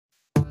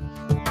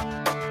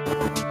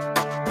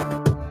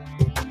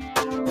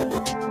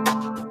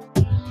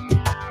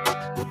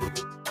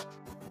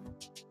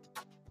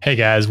Hey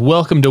guys,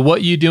 welcome to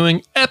What You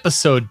Doing,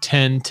 episode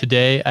 10.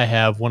 Today I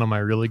have one of my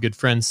really good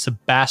friends,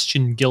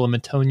 Sebastian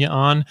Gillamatogna,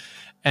 on,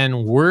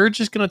 and we're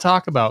just going to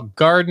talk about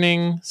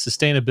gardening,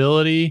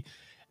 sustainability,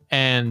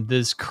 and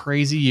this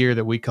crazy year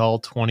that we call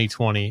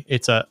 2020.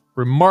 It's a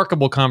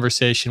remarkable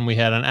conversation. We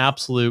had an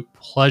absolute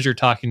pleasure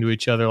talking to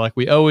each other like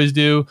we always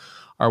do.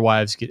 Our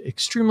wives get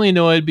extremely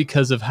annoyed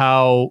because of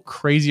how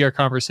crazy our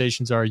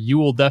conversations are. You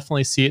will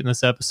definitely see it in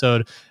this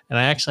episode. And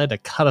I actually had to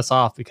cut us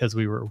off because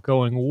we were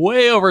going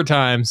way over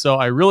time. So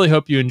I really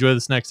hope you enjoy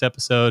this next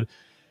episode.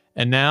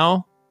 And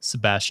now,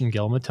 Sebastian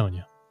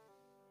Gillamatogna.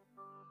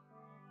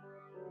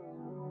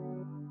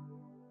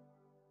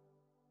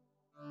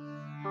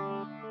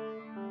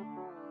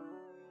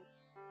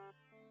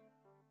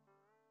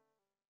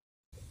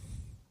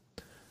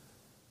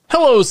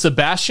 Hello,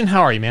 Sebastian.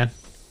 How are you, man?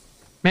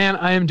 Man,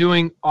 I am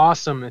doing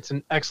awesome. It's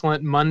an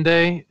excellent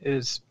Monday. It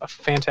is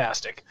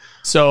fantastic.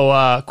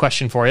 So,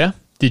 question for you.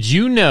 Did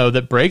you know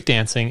that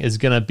breakdancing is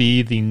going to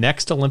be the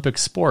next Olympic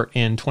sport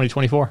in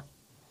 2024?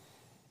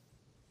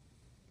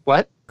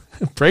 What?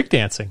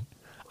 Breakdancing.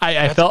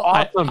 I felt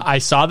awesome. I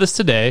saw this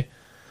today.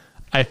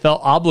 I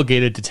felt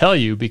obligated to tell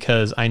you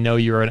because I know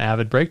you're an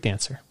avid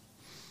breakdancer.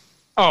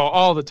 Oh,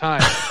 all the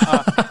time.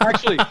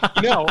 Actually,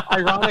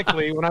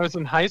 ironically, when I was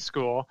in high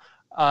school,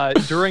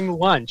 during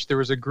lunch, there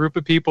was a group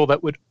of people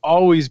that would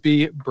always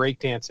be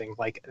breakdancing.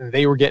 Like,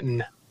 they were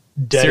getting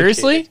dedicated.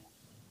 Seriously?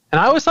 And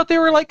I always thought they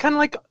were kind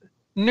of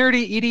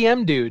nerdy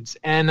EDM dudes.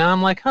 And now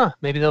I'm like,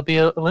 maybe they'll be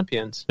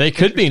Olympians. They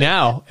could be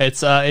now.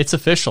 It's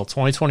official,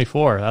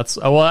 2024.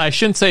 I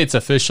shouldn't say it's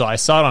official. I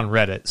saw it on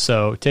Reddit,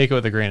 so take it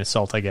with a grain of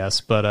salt, I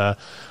guess. But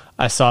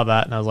I saw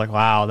that and I was like,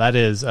 wow, that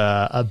is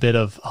a bit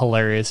of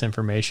hilarious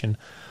information.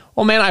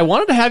 Well, man, I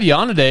wanted to have you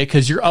on today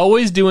because you're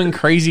always doing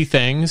crazy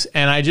things,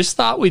 and I just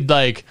thought we'd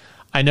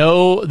I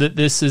know that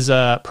this is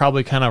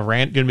probably kind of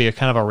going to be a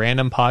kind of a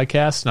random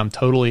podcast, and I'm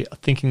totally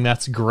thinking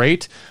that's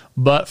great.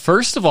 But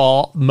first of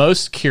all,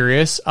 most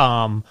curious,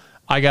 I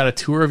got a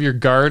tour of your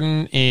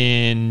garden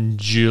in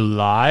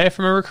July, if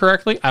I remember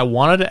correctly. I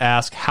wanted to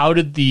ask, how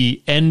did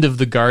the end of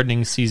the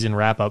gardening season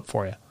wrap up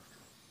for you?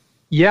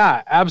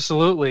 Yeah,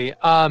 absolutely.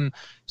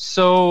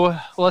 So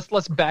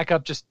let's back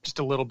up just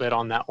a little bit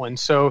on that one.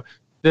 So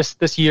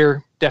this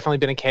year definitely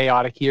been a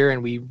chaotic year,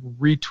 and we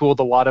retooled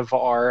a lot of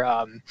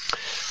our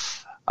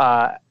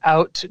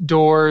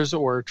outdoors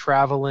or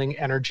traveling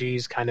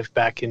energies kind of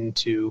back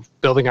into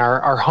building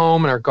our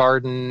home and our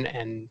garden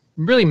and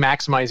really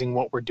maximizing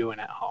what we're doing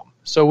at home.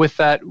 So with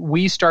that,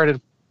 we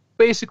started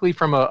basically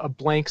from a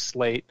blank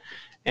slate,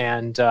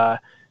 and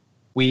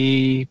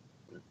we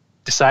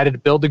decided to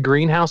build a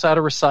greenhouse out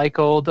of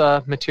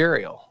recycled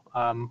material.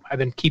 I've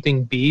been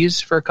keeping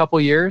bees for a couple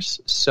years,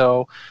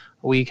 so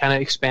we kind of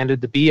expanded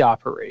the bee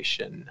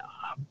operation.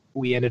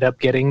 We ended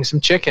up getting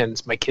some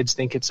chickens. My kids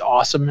think it's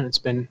awesome, and it's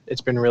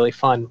been really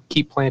fun.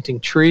 Keep planting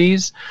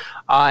trees,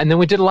 and then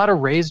we did a lot of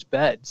raised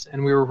beds,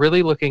 and we were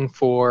really looking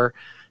for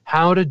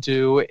how to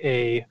do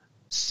a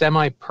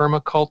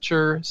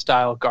semi-permaculture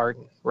style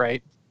garden,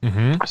 right?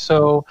 Mm-hmm.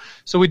 So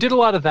we did a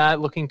lot of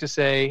that, looking to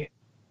say,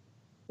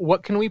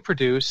 what can we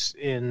produce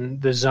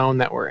in the zone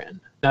that we're in?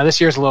 Now, this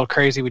year's a little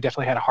crazy. We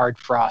definitely had a hard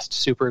frost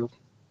super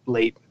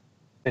late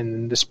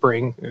in the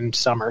spring and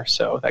summer,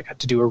 so that got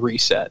to do a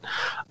reset.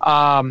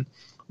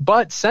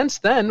 But since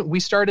then, we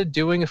started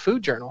doing a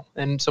food journal.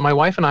 And so my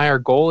wife and I, our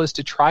goal is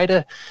to try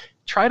to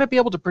be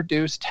able to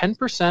produce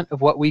 10%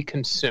 of what we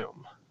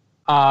consume.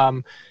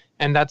 And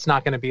that's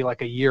not going to be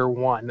like a year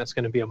one. That's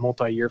going to be a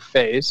multi-year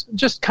phase. It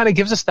just kind of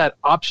gives us that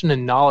option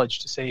and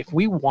knowledge to say, if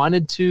we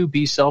wanted to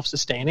be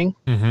self-sustaining,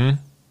 mm-hmm.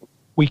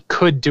 we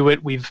could do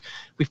it. We've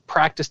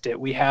practiced it.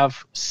 We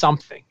have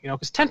something,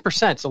 because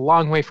 10% is a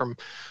long way from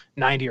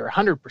 90 or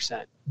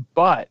 100%,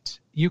 but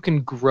you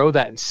can grow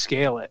that and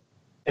scale it,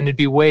 and it'd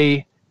be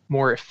way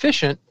more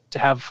efficient to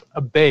have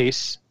a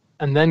base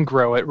and then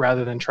grow it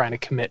rather than trying to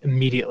commit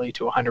immediately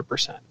to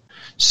 100%.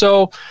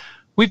 So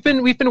we've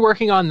been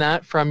working on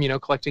that, from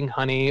collecting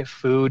honey,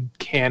 food,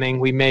 canning.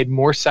 We made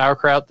more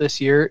sauerkraut this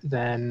year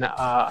than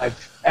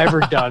I've ever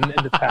done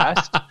in the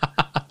past.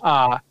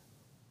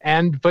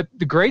 But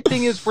the great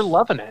thing is we're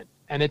loving it,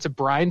 and it's a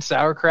brine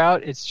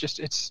sauerkraut.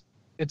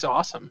 It's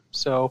awesome.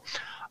 So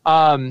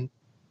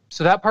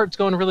that part's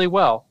going really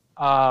well.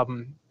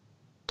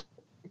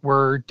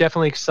 We're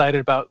definitely excited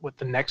about what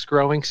the next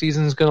growing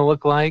season is going to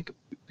look like,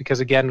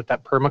 because again, with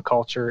that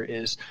permaculture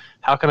is,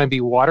 how can I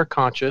be water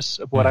conscious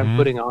of what I'm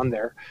putting on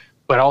there,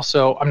 but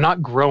also I'm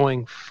not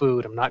growing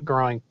food. I'm not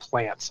growing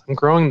plants. I'm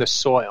growing the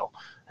soil,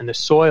 and the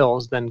soil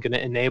is then going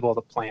to enable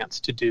the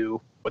plants to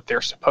do what they're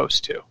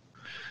supposed to.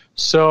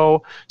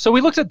 So we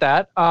looked at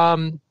that.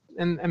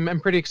 And I'm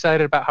pretty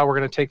excited about how we're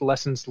going to take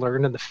lessons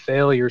learned and the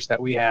failures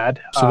that we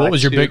had. So what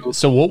was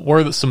what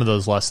were some of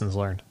those lessons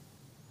learned?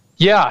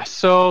 Yeah,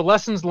 so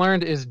lessons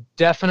learned is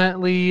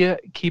definitely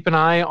keep an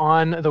eye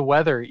on the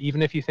weather.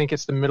 Even if you think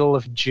it's the middle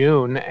of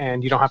June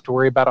and you don't have to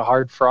worry about a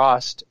hard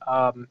frost,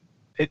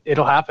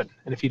 it'll happen.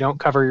 And if you don't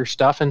cover your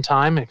stuff in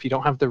time, if you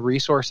don't have the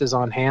resources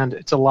on hand,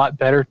 it's a lot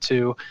better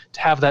to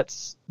have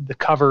the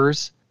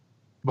covers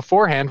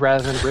beforehand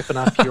rather than ripping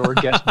up your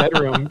guest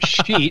bedroom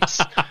sheets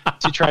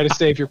to try to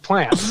save your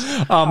plants.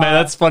 Oh man,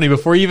 that's funny.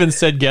 Before you even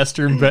said guest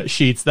room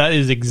sheets, that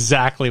is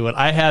exactly what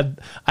I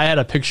had. I had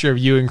a picture of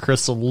you and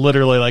Crystal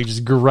literally like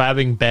just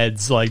grabbing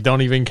beds, like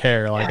don't even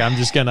care. Like I'm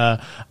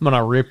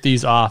gonna rip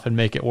these off and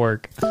make it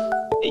work.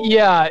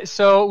 Yeah,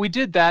 so we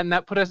did that, and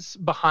that put us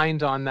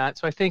behind on that.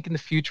 So I think in the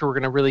future we're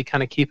going to really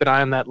kind of keep an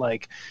eye on that.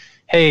 Like,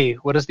 hey,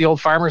 what does the old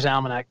Farmer's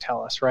Almanac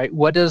tell us, right?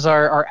 What does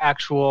our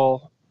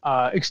actual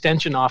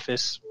extension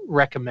office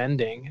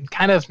recommending, and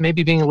kind of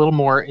maybe being a little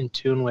more in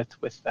tune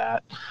with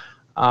that,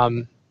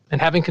 and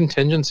having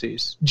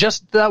contingencies.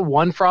 Just that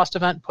one frost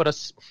event put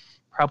us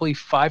probably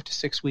 5 to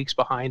 6 weeks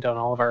behind on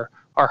all of our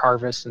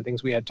harvests and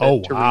things we had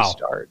to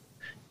restart.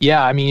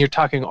 Yeah, I mean, you're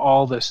talking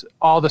all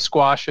the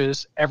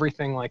squashes,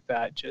 everything like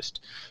that,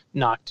 just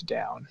knocked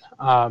down.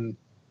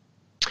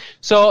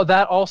 So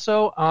that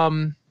also,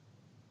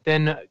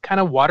 then kind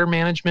of water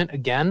management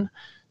again.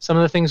 Some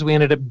of the things we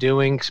ended up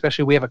doing,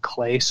 especially we have a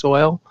clay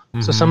soil.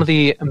 Mm-hmm. So some of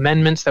the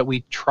amendments that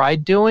we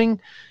tried doing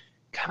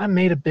kind of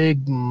made a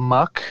big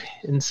muck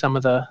in some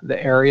of the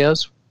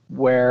areas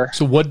where.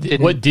 So what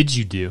did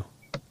you do?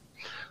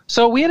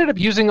 So we ended up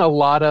using a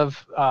lot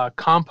of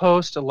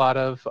compost, a lot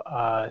of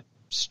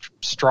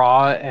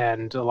straw,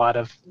 and a lot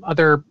of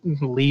other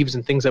leaves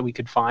and things that we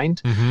could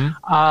find.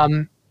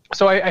 Mm-hmm.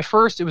 So I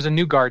first, it was a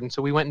new garden,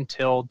 so we went and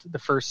tilled the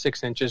first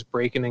 6 inches,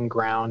 breaking in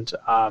ground.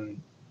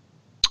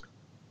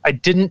 I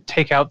didn't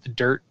take out the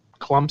dirt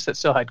clumps that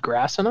still had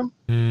grass in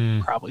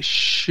them. Probably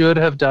should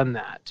have done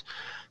that.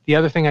 The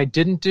other thing I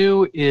didn't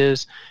do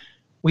is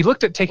we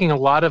looked at taking a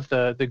lot of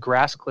the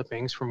grass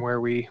clippings from where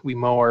we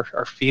mow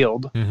our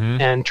field,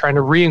 mm-hmm. and trying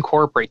to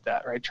reincorporate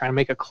that, right? Trying to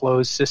make a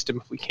closed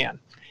system if we can.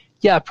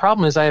 Yeah,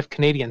 problem is I have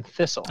Canadian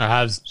thistle.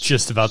 I was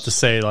just about to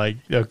say, like,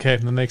 okay,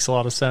 that makes a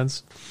lot of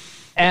sense.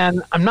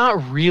 And I'm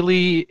not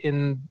really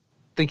in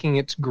thinking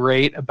it's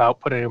great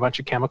about putting a bunch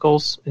of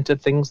chemicals into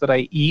things that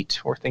I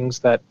eat or things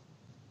that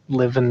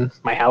live in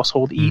my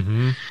household eat.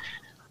 Mm-hmm.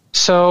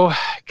 So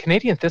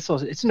Canadian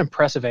thistle, it's an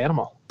impressive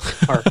animal,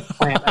 or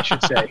plant, I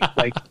should say.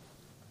 Like,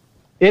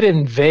 it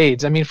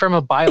invades. I mean, from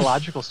a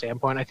biological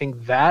standpoint, I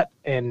think that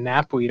and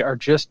knapweed are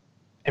just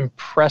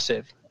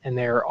impressive. And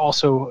they're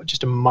also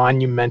just a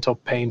monumental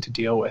pain to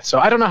deal with. So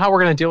I don't know how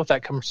we're going to deal with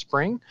that come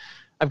spring.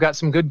 I've got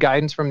some good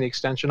guidance from the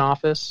extension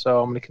office, so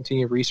I'm going to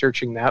continue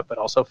researching that, but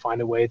also find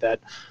a way that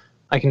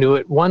I can do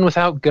it, 1,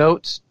 without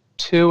goats,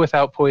 2,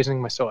 without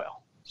poisoning my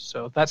soil.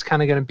 So that's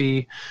kind of going to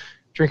be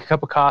drink a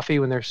cup of coffee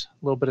when there's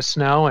a little bit of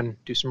snow and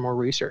do some more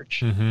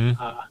research. Mm-hmm.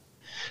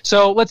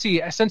 So let's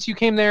see. Since you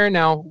came there,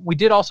 now we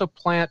did also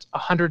plant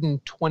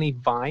 120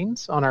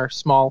 vines on our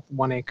small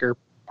 1-acre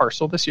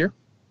parcel this year.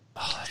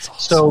 Oh, that's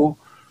awesome. So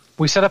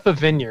we set up a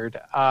vineyard.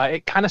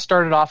 It kind of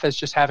started off as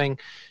just having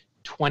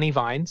 20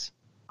 vines.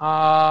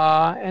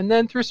 And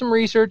then through some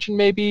research and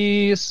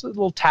maybe a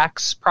little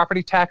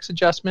property tax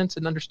adjustments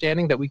and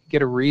understanding that we could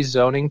get a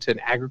rezoning to an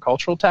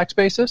agricultural tax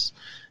basis,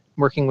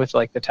 working with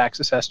like the tax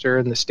assessor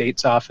and the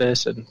state's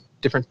office and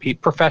different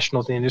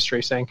professionals in the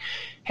industry saying,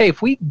 hey,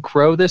 if we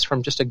grow this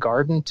from just a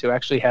garden to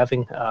actually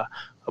having a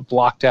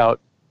blocked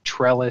out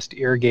trellised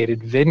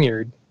irrigated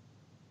vineyard,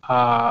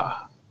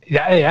 from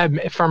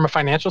a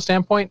financial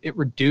standpoint, it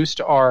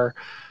reduced our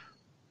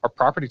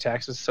property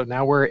taxes. So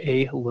now we're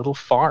a little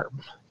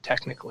farm,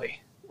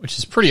 technically. Which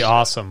is pretty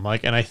awesome.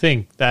 Like, and I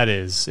think that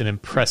is an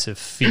impressive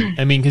feat.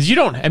 I mean, because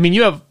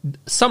you have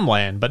some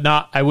land, but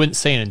not, I wouldn't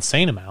say an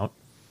insane amount.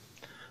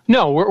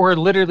 No, we're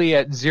literally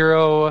at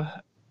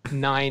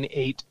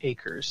 0.98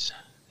 acres.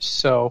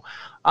 So,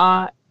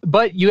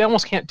 but you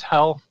almost can't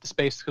tell the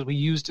space because we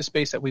used a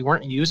space that we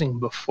weren't using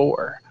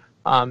before.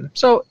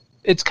 So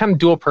it's kind of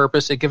dual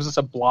purpose. It gives us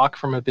a block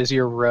from a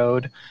busier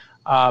road.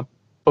 But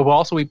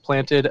we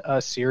planted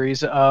a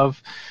series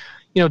of,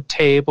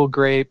 table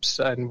grapes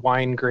and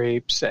wine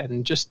grapes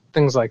and just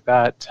things like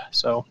that.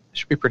 So it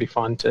should be pretty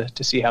fun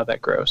to see how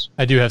that grows.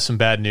 I do have some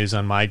bad news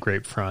on my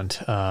grape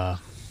front.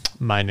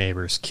 My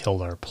neighbors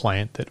killed our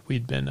plant that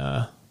we'd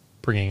been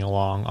bringing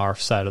along our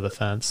side of the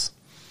fence.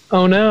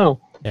 Oh,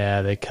 no.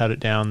 Yeah, they cut it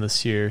down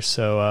this year.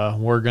 So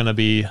we're going to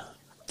be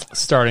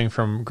starting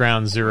from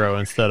ground zero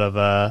instead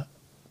of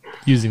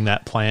using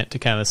that plant to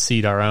kind of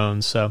seed our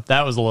own. So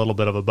that was a little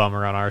bit of a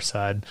bummer on our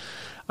side.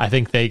 I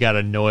think they got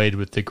annoyed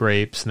with the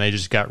grapes and they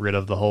just got rid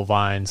of the whole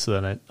vine. So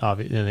then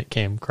it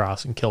came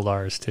across and killed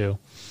ours too.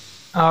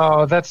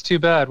 Oh, that's too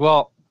bad.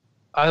 Well,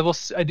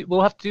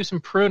 we'll have to do some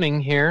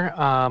pruning here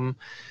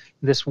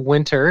this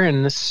winter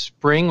and this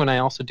spring when I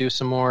also do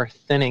some more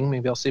thinning.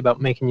 Maybe I'll see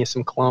about making you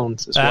some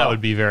clones as well. That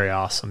would be very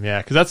awesome. Yeah,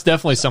 because that's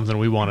definitely something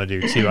we want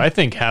to do too. I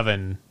think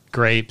having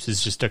grapes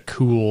is just a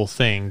cool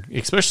thing,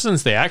 especially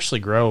since they actually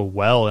grow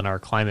well in our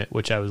climate,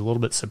 which I was a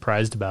little bit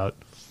surprised about.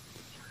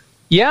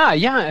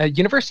 Yeah.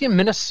 University of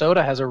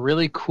Minnesota has a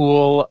really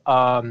cool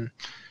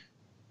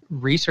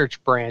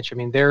research branch. I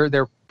mean,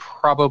 they're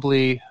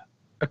probably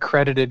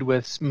accredited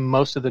with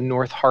most of the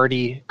North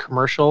Hardy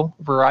commercial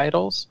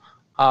varietals.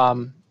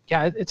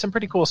 yeah, it's some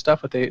pretty cool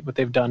stuff what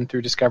they've done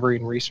through discovery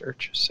and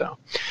research. So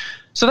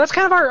that's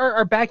kind of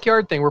our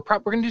backyard thing. We're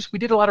gonna we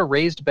did a lot of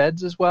raised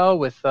beds as well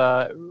with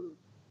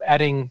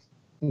adding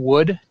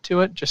wood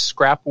to it, just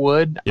scrap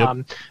wood.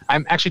 Yep.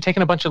 I'm actually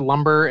taking a bunch of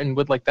lumber and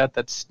wood like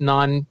that's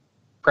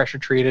non-pressure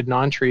treated,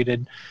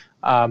 non-treated,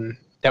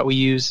 that we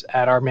use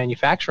at our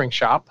manufacturing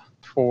shop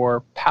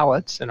for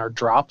pallets and our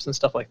drops and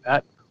stuff like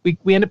that.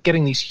 We end up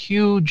getting these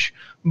huge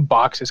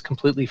boxes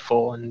completely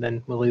full, and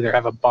then we'll either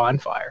have a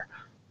bonfire.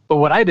 But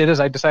what I did is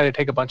I decided to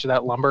take a bunch of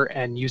that lumber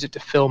and use it to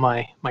fill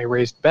my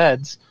raised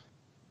beds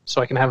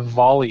so I can have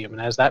volume.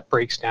 And as that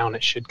breaks down,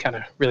 it should kind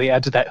of really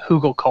add to that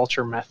hugel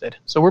culture method.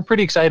 So we're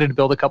pretty excited to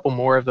build a couple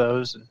more of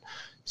those and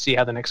see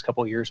how the next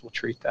couple of years will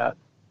treat that.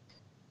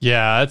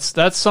 Yeah,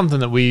 that's something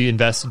that we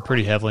invested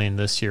pretty heavily in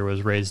this year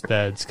was raised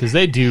beds, because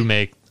they do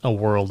make a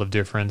world of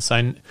difference.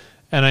 And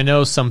I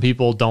know some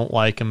people don't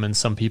like them and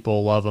some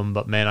people love them,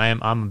 but man,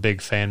 I'm a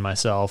big fan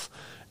myself.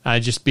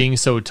 Just being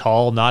so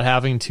tall, not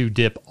having to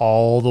dip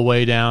all the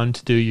way down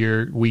to do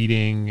your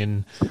weeding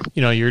and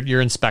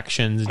your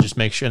inspections, and just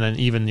make sure, and then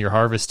even your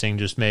harvesting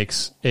just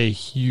makes a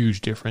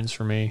huge difference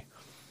for me.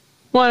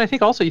 Well, and I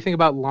think also you think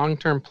about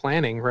long-term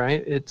planning,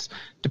 right? It's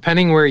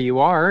depending where you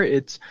are.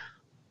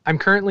 I'm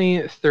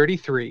currently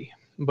 33.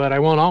 But I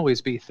won't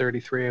always be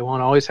 33. I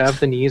won't always have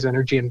the knees,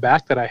 energy, and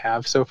back that I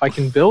have. So if I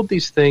can build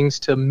these things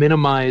to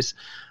minimize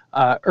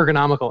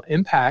ergonomical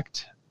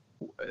impact,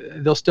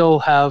 they'll still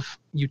have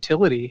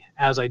utility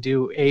as I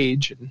do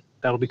age, and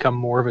that'll become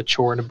more of a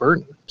chore and a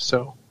burden.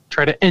 So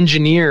try to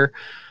engineer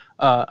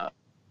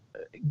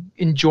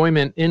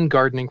enjoyment in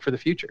gardening for the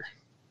future.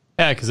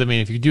 Yeah, because, I mean,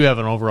 if you do have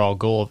an overall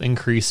goal of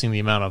increasing the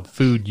amount of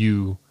food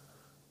you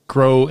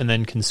grow and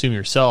then consume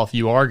yourself,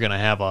 you are going to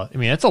have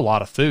that's a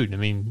lot of food. I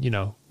mean,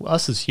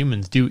 us as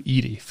humans do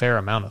eat a fair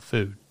amount of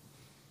food.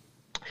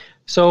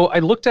 So I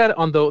looked at it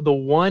on the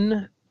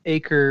 1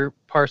 acre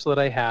parcel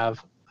that I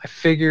have. I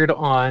figured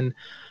on,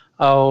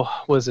 on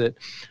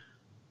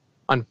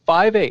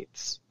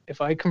 5/8.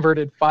 If I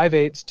converted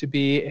 5/8 to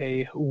be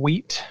a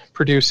wheat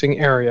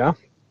producing area,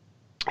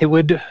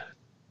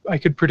 I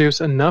could produce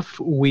enough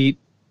wheat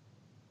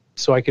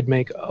so I could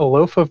make a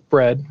loaf of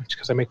bread,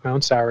 because I make my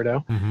own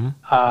sourdough,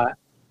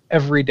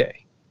 every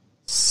day.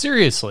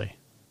 Seriously?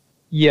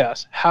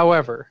 Yes.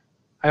 However,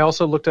 I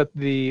also looked at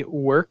the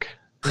work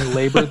and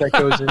labor that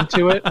goes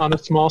into it on a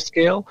small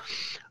scale.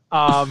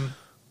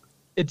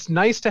 It's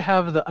nice to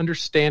have the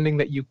understanding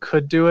that you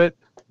could do it,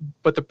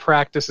 but the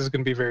practice is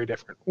going to be very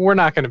different. We're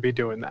not going to be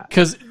doing that.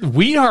 Because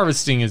wheat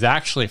harvesting is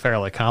actually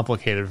fairly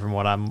complicated from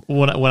when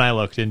I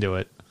looked into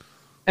it.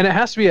 And it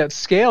has to be at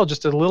scale,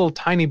 just a little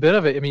tiny bit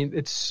of it. I mean,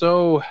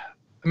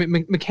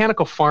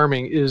 mechanical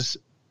farming it's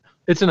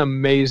an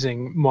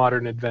amazing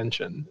modern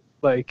invention.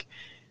 Like,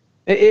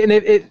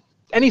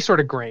 any sort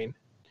of grain.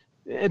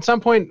 At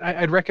some point,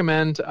 I'd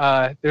recommend,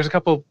 there's a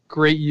couple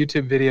great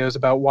YouTube videos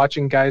about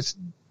watching guys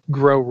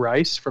grow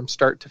rice from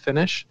start to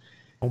finish.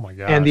 Oh my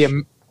gosh.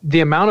 And the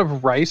amount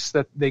of rice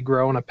that they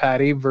grow in a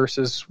paddy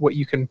versus what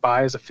you can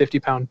buy as a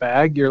 50-pound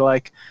bag, you're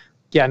like,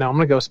 yeah, no, I'm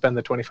going to go spend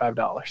the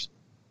 $25.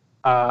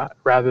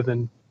 Rather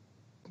than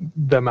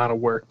the amount of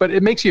work, but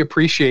it makes you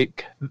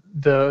appreciate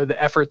the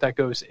effort that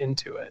goes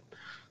into it.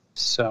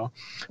 So,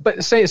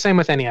 but same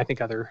with any, I think,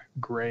 other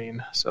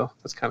grain. So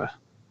that's kind of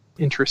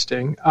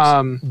interesting.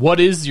 What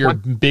is your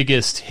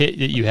biggest hit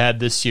that you had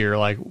this year?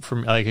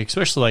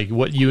 Especially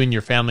what you and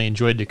your family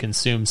enjoyed to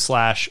consume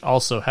 /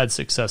 also had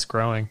success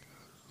growing.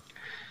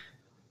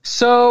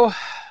 So,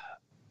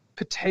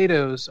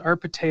 our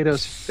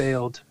potatoes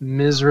failed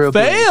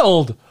miserably.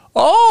 Failed.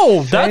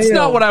 Oh, that's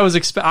not what I was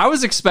expecting. I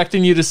was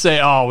expecting you to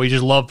say, "Oh, we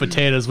just love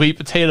potatoes. We eat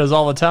potatoes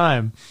all the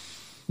time."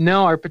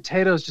 No, our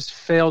potatoes just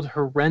failed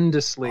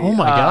horrendously. Oh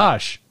my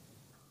gosh.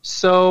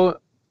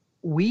 So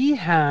we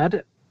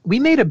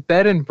made a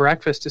bed and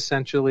breakfast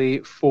essentially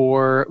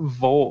for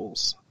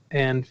voles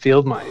and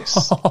field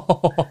mice.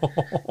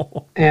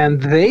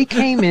 And they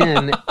came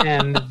in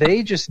and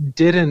they just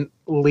didn't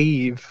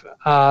leave.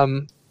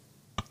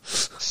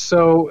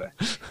 So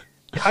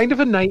kind of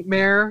a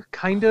nightmare,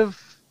 kind of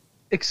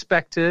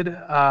expected.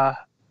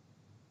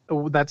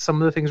 That's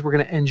some of the things we're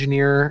going to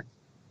engineer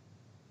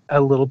a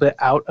little bit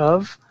out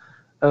of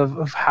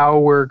how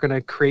we're going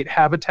to create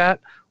habitat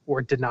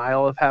or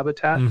denial of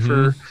habitat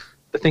for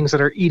the things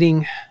that are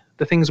eating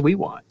the things we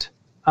want.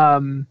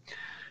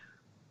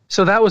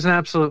 So that was an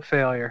absolute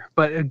failure,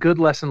 but a good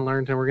lesson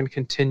learned, and we're going to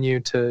continue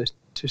to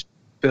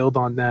build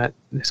on that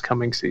this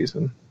coming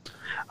season.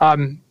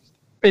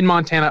 In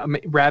Montana,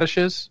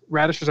 radishes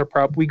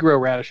are we grow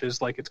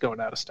radishes like it's going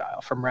out of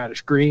style, from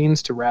radish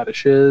greens to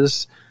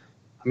radishes.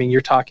 I mean, you're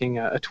talking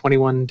a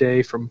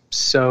 21-day from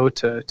sow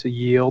to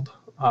yield.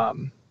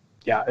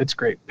 Yeah, it's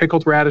great.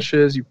 Pickled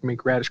radishes, you can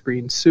make radish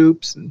green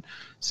soups and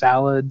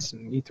salads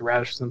and eat the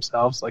radishes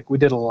themselves. Like, we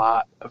did a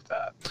lot of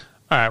that.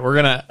 All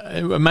right,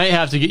 I might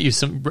have to get you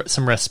some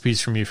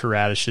recipes from you for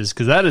radishes,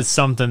 because that is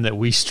something that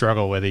we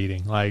struggle with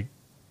eating, like,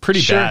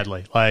 pretty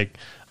badly. Like,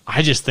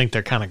 I just think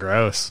they're kind of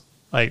gross.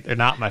 Like, they're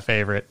not my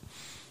favorite.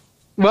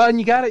 Well,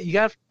 and you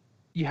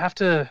have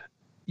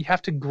you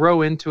have to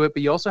grow into it,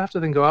 but you also have to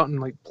then go out and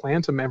like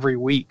plant them every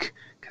week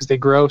because they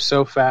grow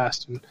so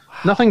fast, and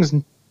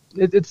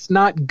it's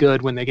not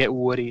good when they get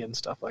woody and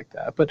stuff like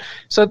that. But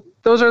so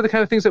those are the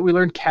kind of things that we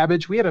learned.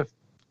 Cabbage, we had a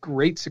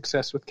great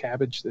success with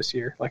cabbage this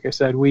year. Like I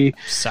said,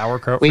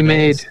 sauerkraut. We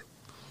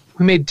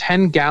made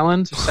 10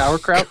 gallons of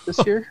sauerkraut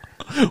this year.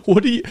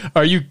 What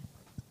are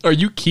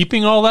you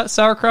keeping all that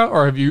sauerkraut,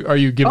 or are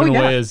you giving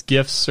away as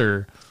gifts,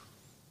 or?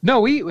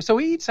 No, we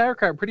eat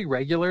sauerkraut pretty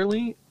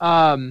regularly.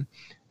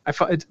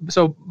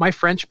 So my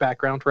French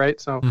background, right?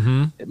 So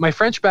my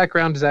French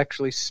background is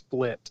actually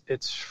split.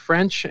 It's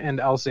French and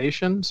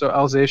Alsatian. So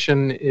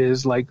Alsatian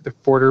is like the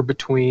border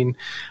between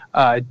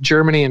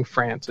Germany and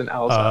France and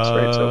Alsace,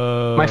 right?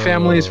 So my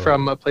family is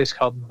from a place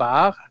called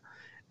Bar,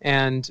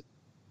 and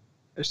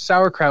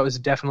sauerkraut is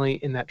definitely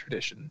in that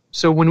tradition.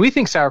 So when we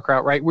think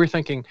sauerkraut, right, we're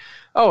thinking,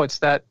 oh, it's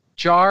that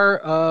jar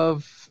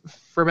of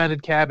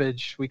fermented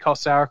cabbage we call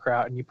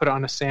sauerkraut, and you put it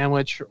on a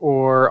sandwich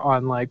or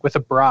on like with a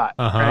brat,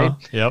 right?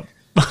 Yep.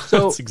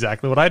 So that's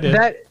exactly what I did.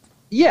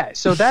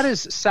 So that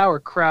is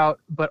sauerkraut,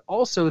 but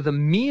also the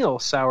meal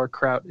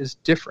sauerkraut is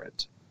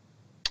different.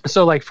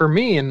 So like for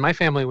me and my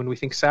family, when we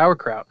think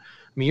sauerkraut,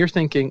 I mean, you're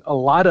thinking a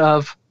lot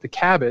of the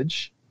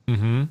cabbage,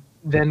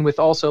 then with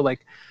also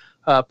like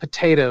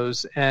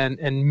potatoes and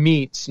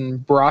meats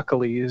and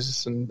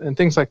broccolis and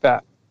things like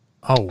that.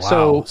 Oh,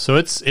 wow. So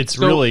it's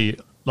really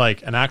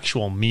like an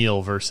actual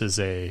meal versus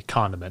a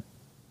condiment.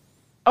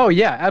 Oh,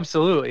 yeah,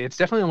 absolutely. It's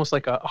definitely almost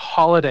like a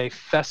holiday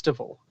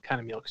festival kind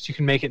of meal, because you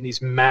can make it in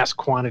these mass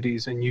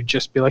quantities and you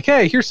just be like,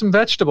 hey, here's some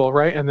vegetable,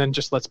 right? And then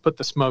just let's put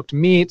the smoked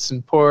meats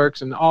and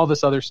porks and all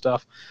this other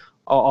stuff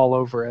all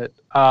over it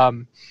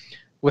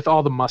with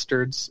all the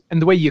mustards.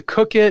 And the way you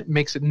cook it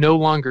makes it no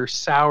longer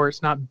sour.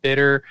 It's not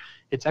bitter.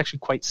 It's actually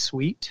quite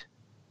sweet.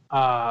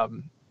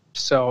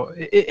 So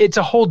it's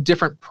a whole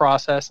different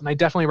process, and I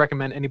definitely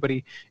recommend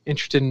anybody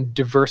interested in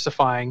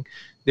diversifying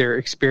their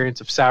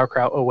experience of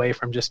sauerkraut away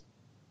from just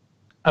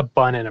a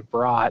bun and a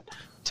brat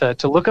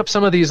to look up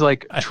some of these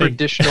like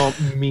traditional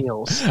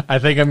meals. I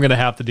think I'm going to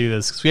have to do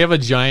this because we have a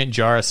giant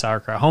jar of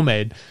sauerkraut,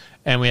 homemade,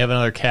 and we have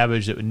another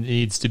cabbage that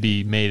needs to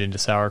be made into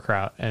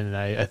sauerkraut, and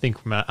I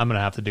think I'm going to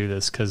have to do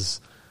this because...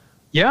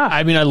 Yeah,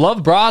 I mean, I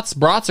love brats.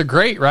 Brats are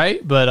great,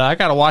 right? But I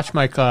got to watch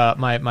my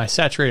my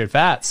saturated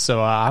fats,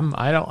 so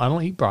I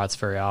don't eat brats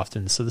very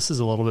often. So this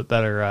is a little bit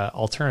better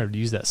alternative to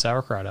use that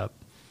sauerkraut up.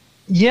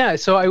 Yeah,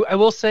 so I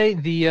will say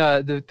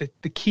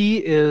the key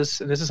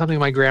is, and this is something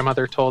my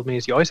grandmother told me,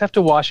 is you always have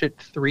to wash it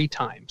 3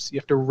 times. You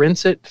have to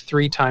rinse it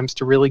 3 times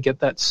to really get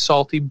that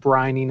salty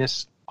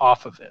brininess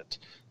off of it.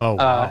 Oh,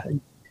 wow.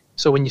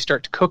 So when you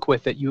start to cook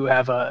with it, you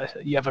have a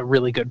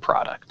really good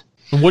product.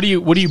 What do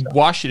you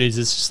wash it? Is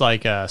this just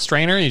like a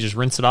strainer? You just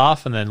rinse it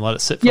off and then let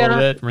it sit for a little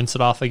bit, rinse it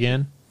off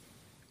again?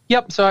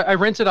 Yep. So I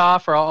rinse it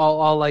off, or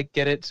I'll like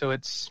get it so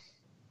it's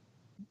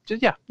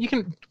just, you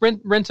can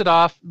rinse it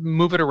off,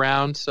 move it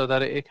around so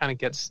that it kind of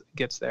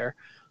gets there.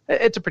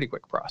 It's a pretty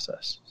quick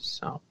process.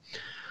 So,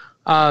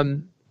 but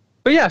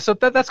yeah, so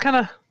that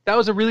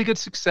was a really good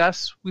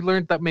success. We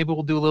learned that maybe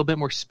we'll do a little bit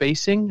more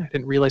spacing. I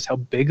didn't realize how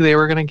big they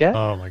were going to get.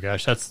 Oh my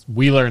gosh,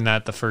 we learned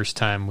that the first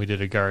time we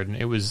did a garden.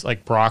 It was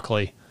like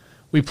broccoli.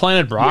 We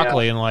planted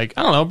broccoli and like,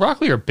 I don't know,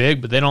 broccoli are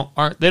big, but I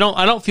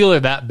don't feel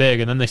they're that big.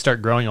 And then they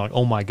start growing. You're like,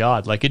 oh my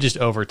God, like it just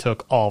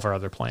overtook all of our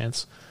other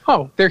plants.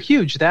 Oh, they're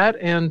huge. That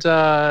and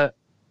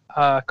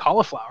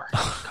cauliflower.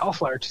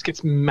 Cauliflower just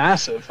gets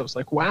massive. I was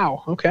like,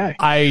 wow, okay.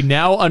 I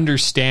now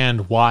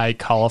understand why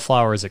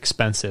cauliflower is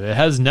expensive. It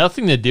has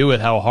nothing to do with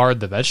how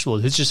hard the vegetable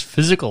is. It's just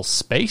physical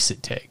space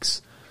it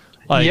takes.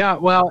 Like, yeah,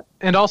 well,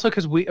 and also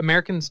because we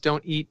Americans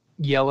don't eat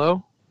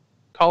yellow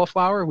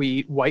cauliflower, we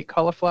eat white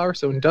cauliflower.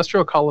 So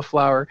industrial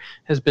cauliflower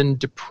has been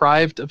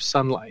deprived of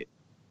sunlight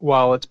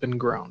while it's been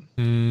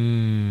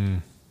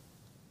grown.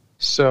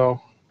 So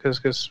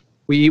because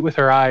we eat with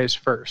our eyes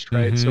first,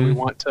 right? So we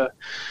want to,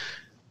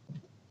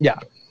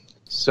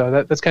 so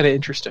that's kind of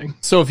interesting.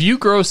 So if you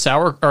grow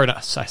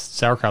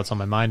sauerkraut's on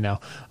my mind now.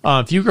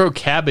 If you grow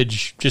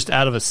cabbage just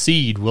out of a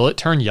seed, will it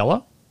turn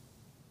yellow?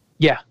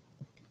 Yeah,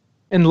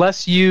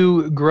 unless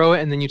you grow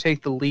it and then you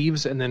take the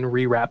leaves and then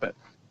rewrap it.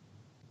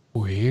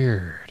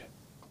 Weird.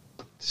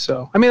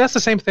 So, I mean, that's the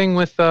same thing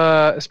with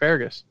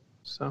asparagus.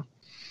 So,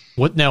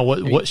 what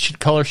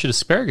color should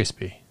asparagus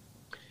be?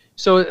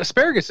 So,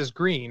 asparagus is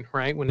green,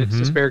 right? When it's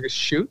asparagus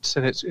shoots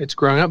and it's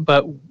growing up.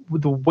 But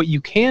what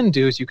you can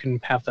do is you can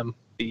have them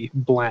be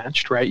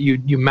blanched, right?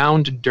 You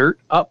mound dirt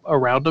up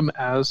around them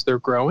as they're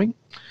growing,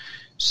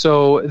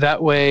 so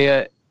that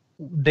way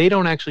they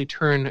don't actually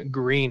turn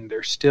green.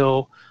 They're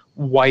still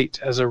white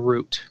as a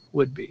root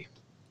would be.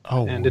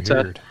 Oh, and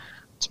weird.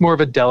 It's more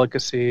of a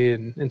delicacy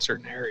in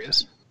certain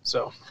areas.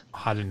 So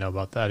I didn't know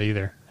about that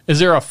either. Is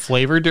there a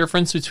flavor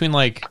difference between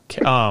like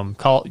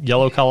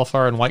yellow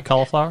cauliflower and white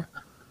cauliflower?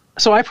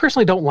 So I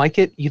personally don't like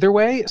it either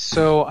way,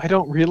 so I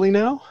don't really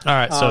know. All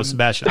right, so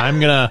Sebastian,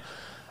 I'm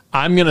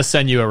gonna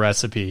send you a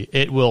recipe.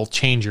 It will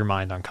change your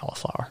mind on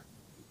cauliflower.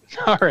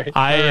 All right.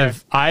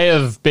 I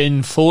have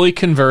been fully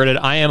converted.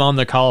 I am on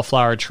the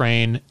cauliflower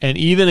train, and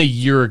even a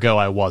year ago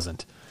I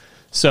wasn't.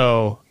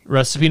 So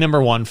recipe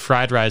number 1,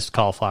 fried rice with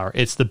cauliflower.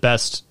 It's the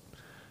best.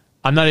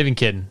 I'm not even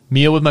kidding.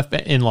 Meal with my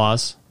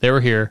in-laws. They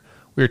were here.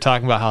 We were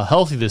talking about how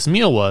healthy this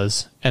meal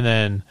was. And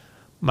then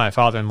my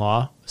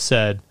father-in-law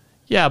said,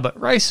 yeah, but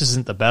rice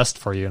isn't the best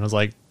for you. And I was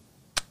like,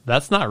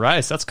 that's not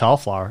rice. That's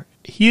cauliflower.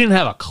 He didn't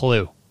have a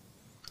clue.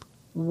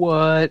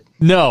 What?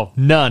 No,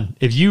 none.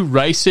 If you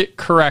rice it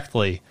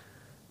correctly,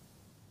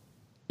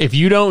 if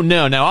you don't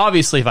know, now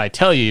obviously if I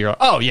tell you, you're,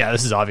 oh yeah,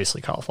 this is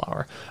obviously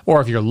cauliflower.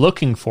 Or if you're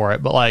looking for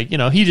it, but like, you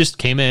know, he just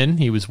came in,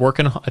 he was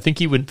working, I think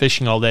he went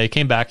fishing all day,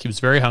 came back, he was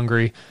very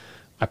hungry.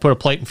 I put a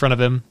plate in front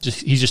of him,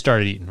 he just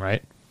started eating,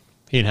 right?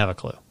 He didn't have a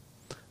clue.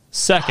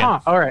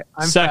 Second. All right,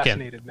 I'm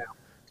fascinated now.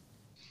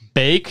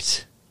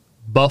 Baked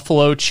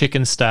buffalo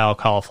chicken style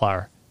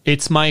cauliflower.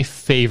 It's my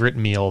favorite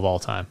meal of all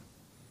time.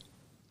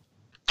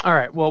 All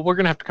right, well, we're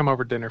going to have to come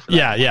over to dinner for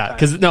that. Yeah,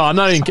 because no, I'm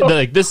not even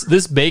like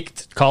this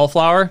baked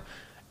cauliflower.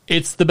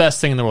 It's the best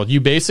thing in the world.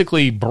 You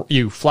basically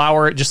you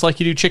flour it just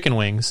like you do chicken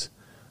wings,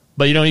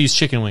 but you don't use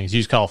chicken wings. You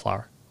use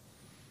cauliflower.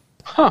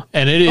 Huh.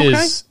 And it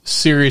is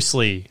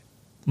seriously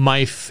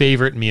my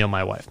favorite meal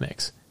my wife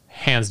makes,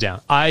 hands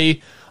down.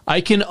 I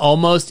can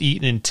almost eat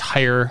an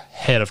entire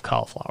head of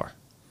cauliflower.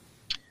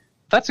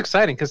 That's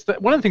exciting because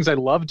one of the things I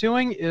love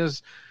doing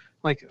is,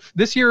 like,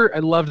 this year I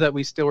loved that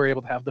we still were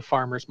able to have the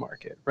farmers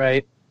market,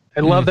 right? I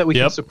love that we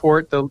can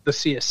support the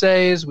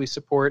CSAs. We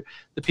support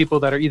the people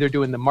that are either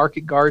doing the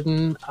market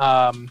garden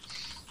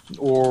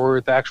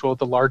or the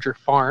larger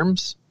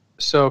farms.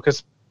 So,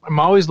 because I'm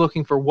always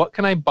looking for what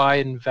can I buy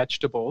in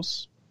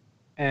vegetables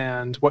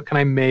and what can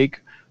I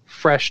make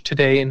fresh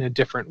today in a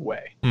different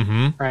way,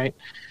 right?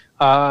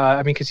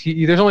 I mean, because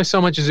there's only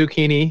so much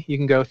zucchini you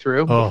can go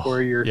through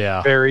before you're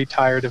very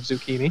tired of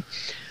zucchini.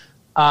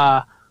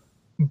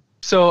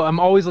 So I'm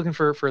always looking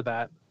for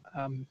that.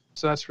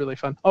 So that's really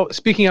fun. Oh,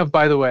 speaking of,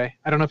 by the way,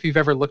 I don't know if you've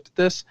ever looked at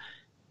this.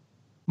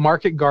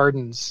 Market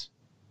gardens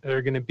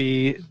are going to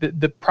be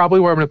the probably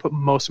where I'm going to put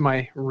most of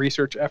my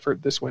research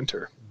effort this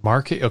winter.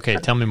 Market? Okay,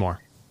 tell me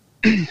more.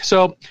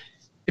 So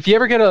if you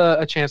ever get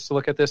a chance to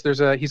look at this,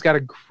 he's got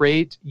a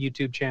great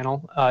YouTube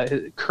channel.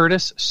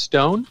 Curtis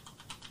Stone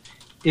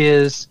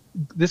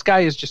this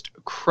guy is just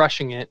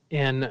crushing it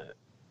in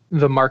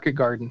the market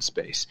garden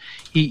space.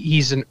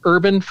 He's an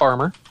urban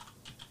farmer.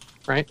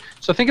 Right.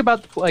 So think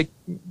about like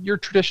your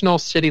traditional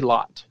city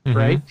lot,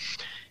 right?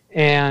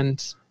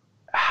 And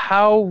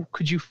how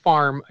could you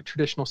farm a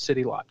traditional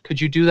city lot? Could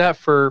you do that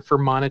for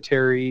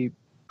monetary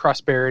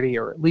prosperity,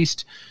 or at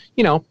least,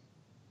 you know,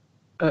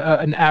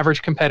 an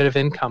average competitive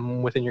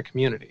income within your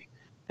community?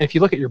 And if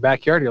you look at your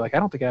backyard, you're like, I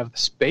don't think I have the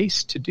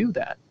space to do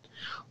that.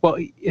 Well,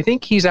 I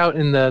think he's out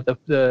in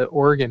the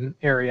Oregon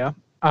area,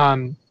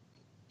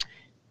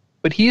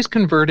 but he has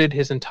converted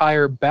his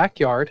entire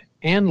backyard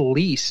and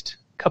leased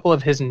couple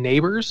of his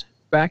neighbors'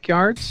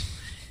 backyards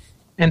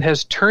and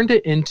has turned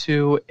it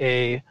into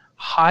a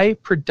high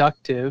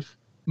productive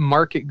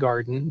market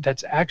garden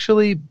that's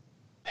actually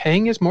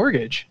paying his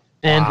mortgage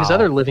and his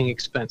other living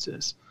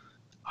expenses.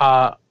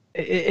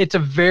 It's a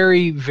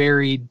very,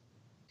 very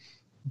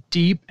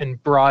deep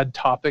and broad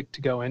topic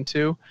to go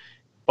into,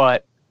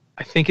 but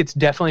I think it's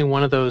definitely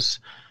one of those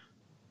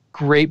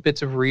great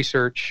bits of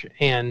research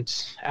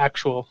and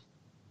actual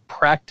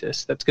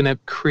practice that's going to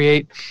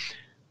create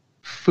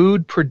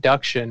food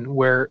production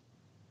where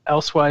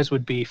elsewise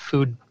would be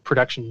food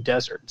production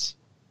deserts.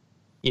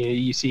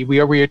 You see,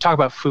 we talk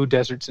about food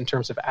deserts in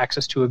terms of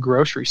access to a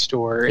grocery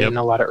store in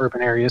a lot of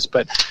urban areas,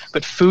 but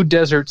food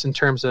deserts in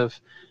terms of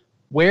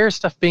where is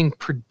stuff being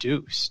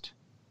produced.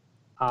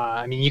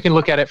 I mean, you can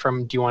look at it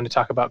from, do you want to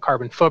talk about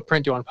carbon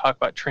footprint? Do you want to talk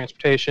about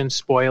transportation,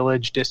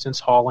 spoilage, distance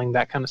hauling,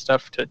 that kind of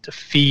stuff to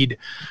feed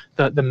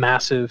the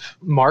massive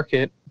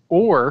market?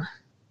 Or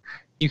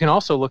you can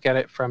also look at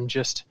it from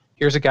just,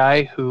 here's a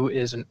guy who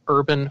is an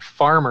urban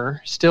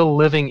farmer still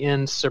living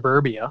in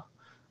suburbia,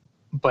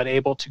 but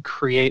able to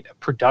create a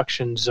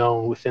production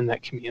zone within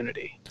that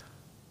community.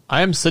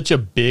 I am such a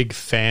big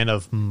fan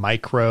of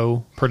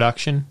micro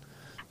production.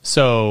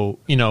 So,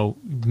 you know,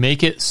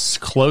 make it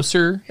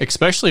closer,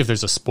 especially if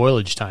there's a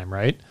spoilage time,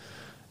 right?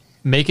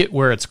 Make it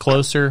where it's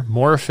closer,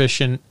 more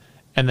efficient,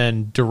 and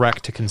then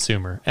direct to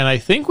consumer. And I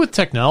think with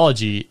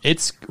technology,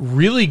 it's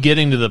really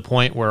getting to the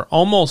point where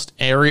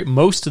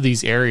most of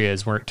these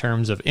areas, where in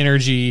terms of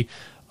energy,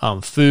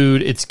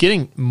 food, it's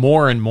getting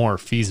more and more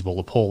feasible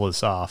to pull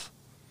this off.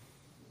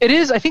 It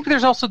is. I think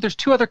there's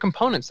two other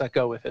components that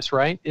go with this,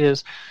 right?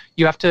 Is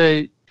your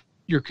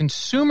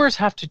consumers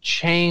have to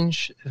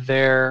change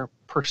their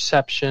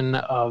perception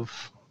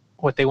of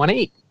what they want to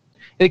eat.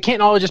 It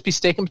can't all just be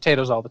steak and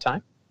potatoes all the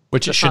time.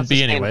 Which it shouldn't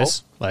be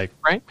anyways. Right?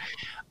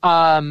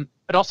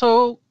 But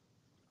also,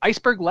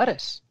 iceberg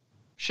lettuce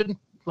shouldn't,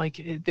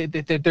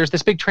 there's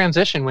this big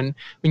transition when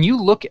you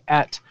look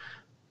at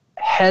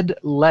head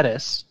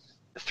lettuce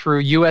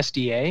through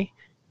USDA,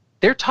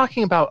 they're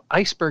talking about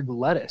iceberg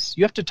lettuce.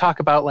 You have to talk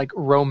about like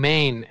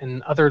romaine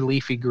and other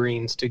leafy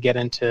greens to get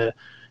into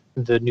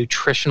the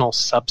nutritional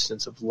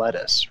substance of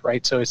lettuce,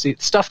 right? So it's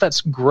stuff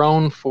that's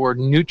grown for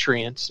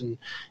nutrients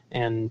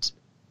and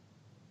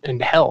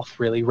and health,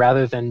 really,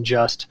 rather than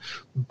just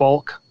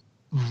bulk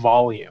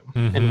volume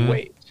and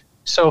weight.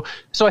 So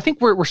I think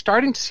we're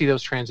starting to see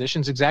those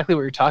transitions. Exactly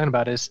what you're talking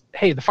about is,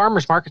 hey, the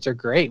farmers markets are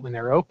great when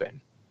they're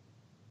open,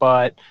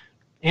 but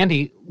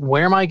Andy,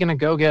 where am I going to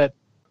go get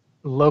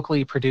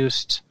locally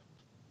produced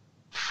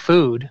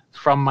food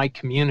from my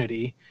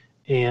community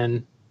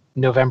in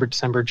November,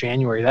 December,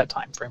 January, that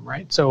time frame,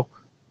 right? So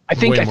I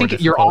think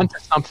you're onto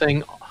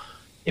something.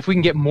 If we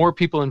can get more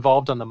people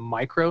involved on the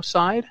micro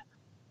side,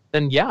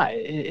 then yeah,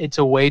 it's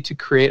a way to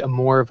create a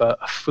more of a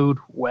food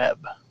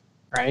web,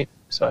 right?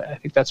 So I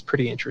think that's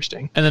pretty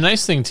interesting. And the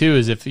nice thing too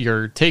is if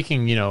you're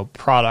taking, your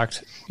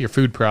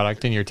food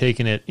product, and you're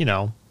taking it,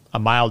 a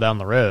mile down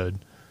the road,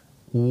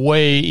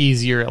 way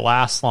easier, it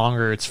lasts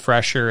longer, it's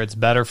fresher, it's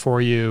better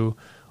for you.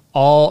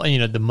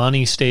 The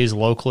money stays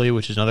locally,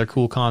 which is another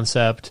cool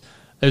concept.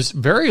 There's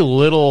very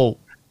little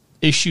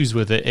issues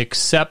with it,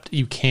 except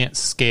you can't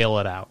scale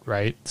it out,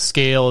 right?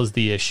 Scale is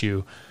the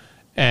issue.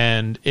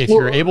 And if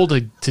you're able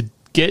to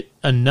get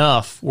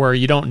enough where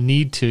you don't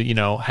need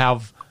to,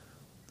 have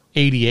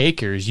 80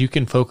 acres, you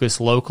can focus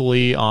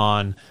locally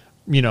on,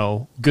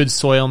 good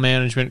soil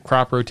management,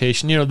 crop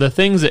rotation, the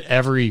things that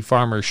every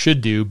farmer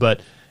should do,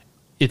 but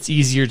it's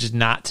easier just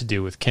not to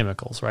do with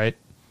chemicals, right?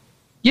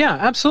 Yeah,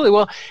 absolutely.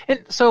 Well,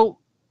 and so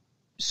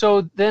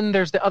then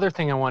there's the other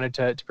thing I wanted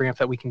to bring up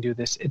that we can do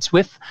this. It's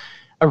with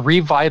a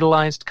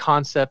revitalized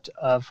concept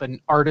of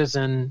an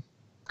artisan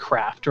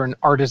craft or an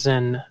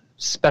artisan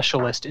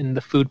specialist in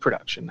the food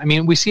production. I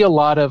mean, we see a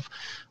lot of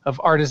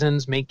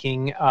artisans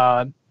making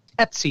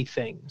Etsy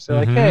things. They're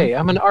like, hey,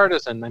 I'm an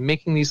artisan. I'm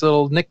making these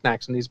little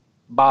knickknacks and these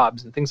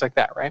bobs and things like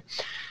that, right?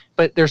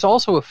 But there's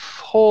also a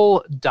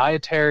full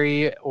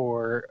dietary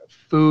or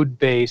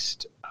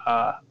food-based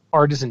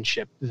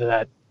artisanship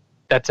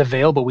that's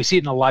available. We see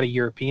it in a lot of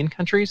European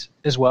countries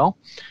as well.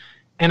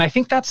 And I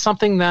think that's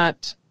something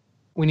that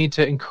we need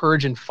to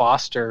encourage and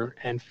foster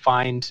and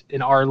find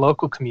in our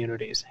local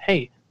communities.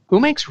 Hey, who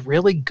makes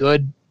really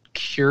good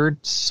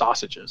cured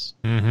sausages,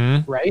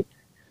 right?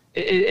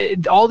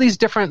 All these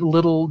different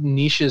little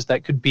niches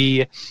that could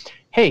be,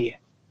 hey,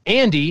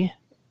 Andy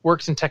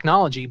works in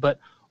technology, but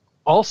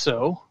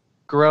also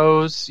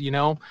grows,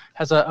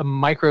 has a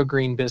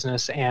microgreen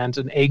business and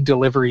an egg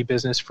delivery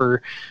business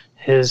for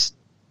his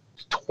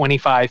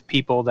 25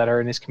 people that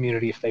are in his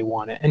community if they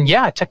want it. And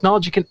yeah,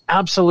 technology can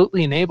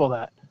absolutely enable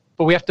that,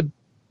 but we have to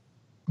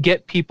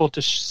get people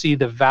to see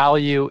the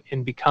value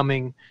in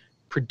becoming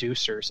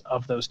producers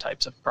of those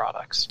types of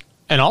products.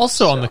 And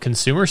also on the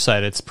consumer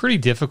side, it's pretty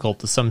difficult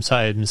to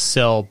sometimes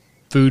sell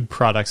food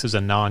products as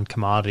a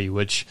non-commodity,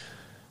 which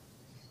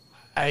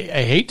I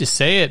hate to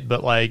say it,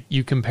 but like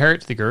you compare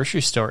it to the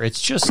grocery store, it's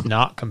just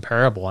not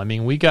comparable. I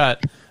mean, we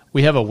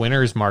have a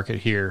winter's market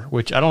here,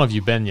 which I don't know if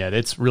you've been yet.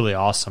 It's really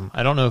awesome.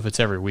 I don't know if it's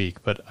every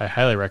week, but I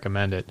highly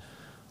recommend it.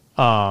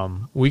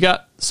 We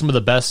got some of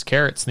the best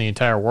carrots in the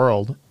entire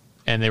world,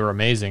 and they were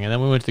amazing. And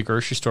then we went to the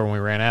grocery store when we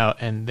ran out,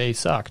 and they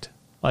sucked.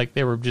 Like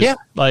they were just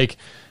like,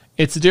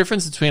 it's the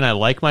difference between I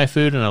like my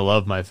food and I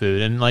love my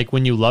food. And like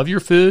when you love your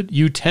food,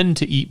 you tend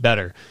to eat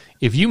better.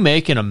 If you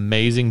make an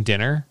amazing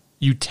dinner,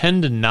 you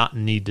tend to not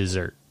need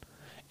dessert.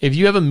 If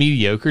you have a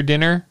mediocre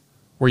dinner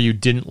where you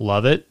didn't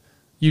love it,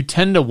 you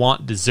tend to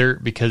want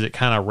dessert because it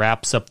kind of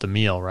wraps up the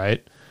meal,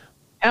 right?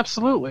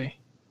 Absolutely.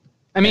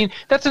 I mean,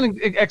 that's an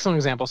excellent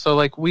example. So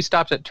like we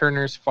stopped at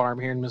Turner's Farm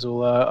here in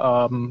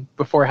Missoula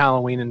before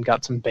Halloween and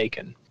got some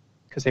bacon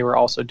because they were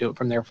also doing it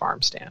from their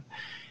farm stand.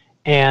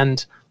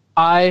 And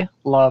I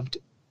loved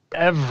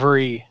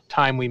every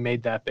time we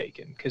made that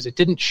bacon because it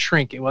didn't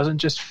shrink. It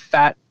wasn't just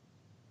fat.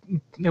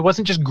 It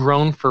wasn't just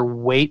grown for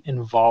weight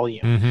and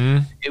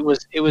volume. It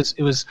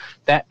was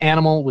that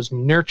animal was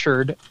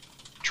nurtured,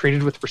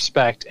 treated with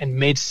respect, and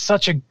made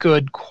such a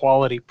good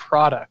quality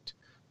product.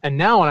 And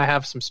now when I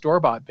have some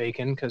store-bought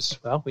bacon, because,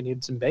 well, we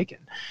needed some bacon,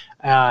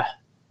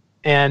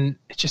 and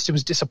it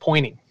was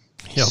disappointing.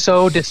 Yep.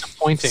 So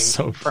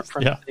disappointing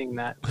from seeing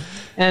that.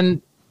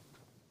 And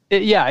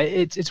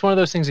it's one of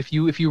those things. If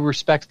you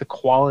respect the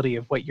quality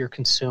of what you're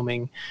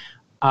consuming,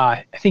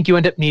 I think you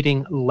end up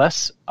needing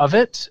less of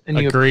it, and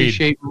you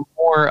appreciate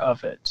more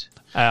of it.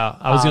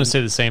 I was going to say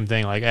the same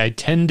thing. Like I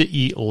tend to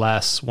eat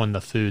less when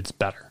the food's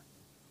better.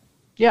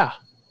 Yeah.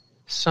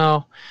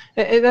 So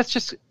that's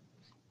just.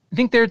 I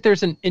think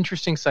there's an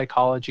interesting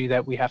psychology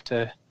that we have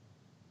to,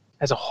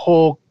 as a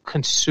whole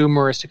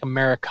consumeristic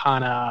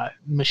Americana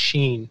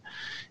machine,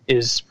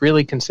 is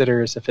really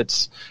consider as if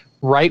it's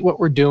right what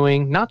we're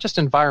doing, not just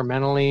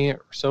environmentally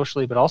or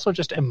socially, but also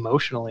just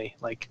emotionally.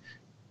 Like,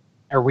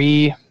 are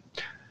we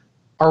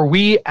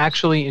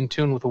actually in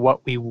tune with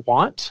what we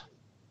want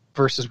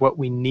versus what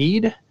we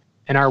need?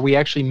 And are we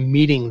actually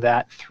meeting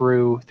that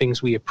through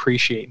things we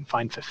appreciate and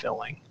find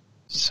fulfilling?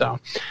 So,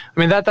 I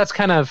mean, that's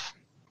kind of,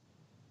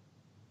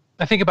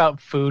 I think about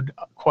food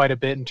quite a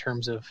bit in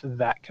terms of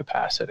that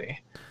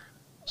capacity.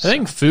 I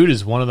think food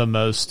is one of the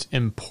most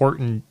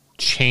important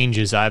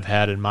changes I've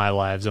had in my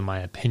lives, in my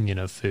opinion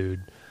of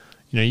food.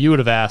 You would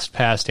have asked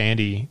past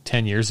Andy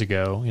 10 years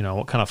ago,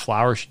 what kind of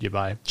flour should you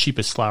buy?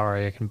 Cheapest flour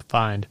I can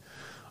find.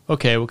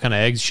 okay, what kind of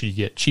eggs should you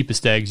get?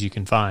 Cheapest eggs you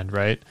can find,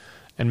 right?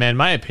 And man,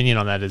 my opinion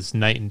on that is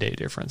night and day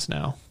difference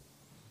now.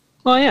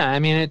 Well, yeah, I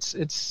mean,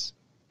 it's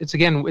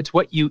again, it's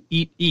what you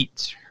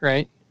eat,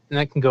 right? And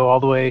that can go all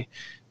the way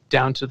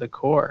down to the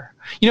core.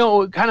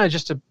 Kind of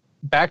just a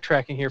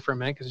backtracking here for a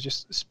minute, because it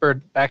just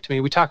spurred back to me.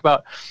 We talk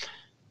about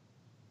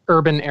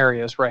urban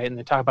areas, right? And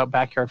they talk about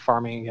backyard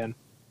farming again.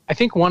 I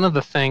think one of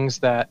the things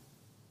that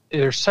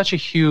there's such a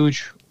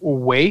huge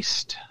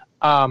waste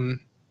of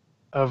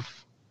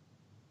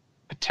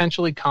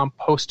potentially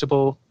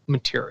compostable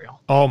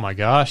material. Oh my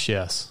gosh,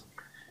 yes.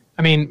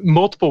 I mean,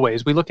 multiple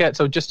ways. We look at,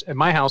 so just at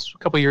my house a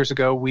couple of years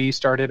ago, we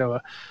started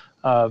a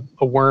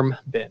worm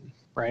bin,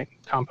 right?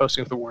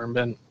 Composting with a worm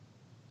bin.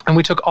 And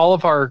we took all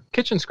of our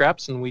kitchen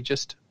scraps and we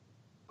just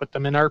put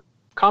them in our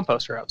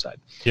composter outside.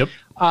 Yep.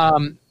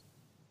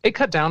 It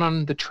cut down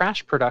on the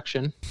trash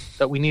production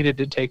that we needed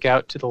to take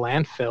out to the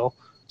landfill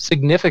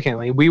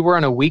significantly. We were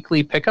on a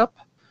weekly pickup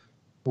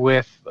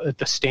with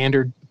the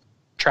standard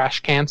trash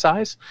can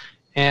size.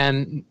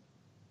 And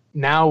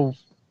now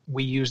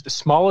we use the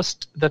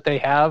smallest that they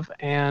have,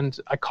 and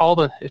I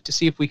called to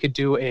see if we could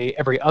do a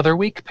every other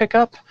week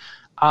pickup,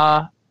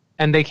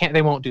 and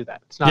they won't do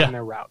that. It's not in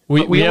their route.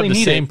 We have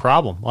the same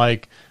problem.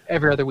 Like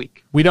every other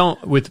week. We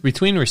don't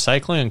between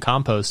recycling and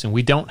composting,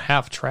 we don't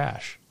have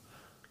trash.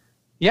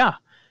 Yeah.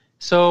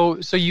 So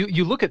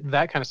you look at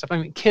that kind of stuff. I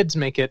mean, kids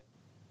make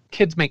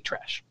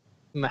trash.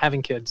 And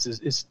having kids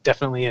is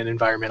definitely an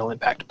environmental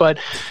impact. But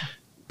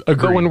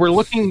when we're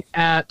looking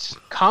at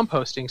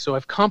composting, so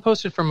I've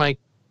composted from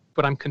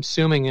what I'm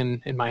consuming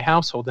in my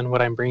household and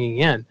what I'm bringing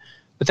in.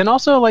 But then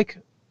also like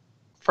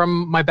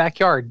from my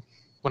backyard,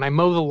 when I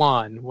mow the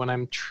lawn, when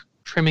I'm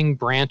trimming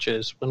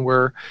branches, when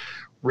we're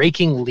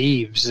raking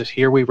leaves.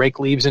 Here we rake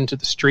leaves into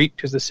the street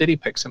because the city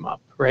picks them up,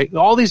 right?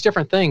 All these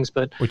different things.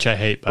 Which I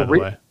hate, by the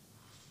way.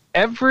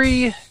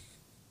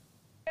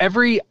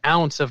 Every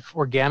ounce of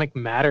organic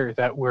matter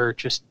that we're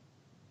just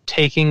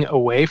taking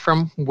away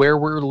from where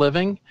we're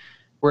living,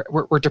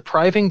 we're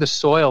depriving the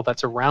soil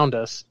that's around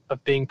us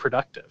of being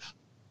productive.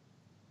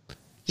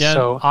 Yeah,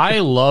 so, I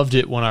loved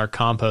it when our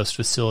compost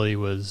facility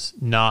was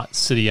not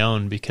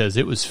city-owned because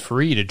it was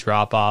free to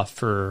drop off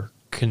for,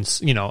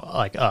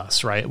 like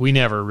us, right? We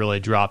never really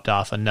dropped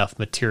off enough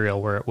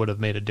material where it would have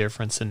made a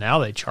difference, and now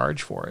they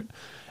charge for it.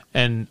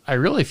 And I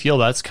really feel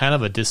that's kind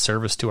of a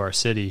disservice to our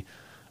city.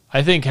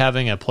 I think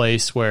having a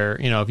place where,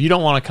 if you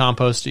don't want to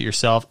compost it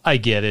yourself, I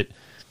get it.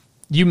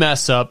 You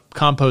mess up,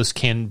 compost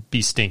can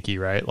be stinky,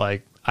 right?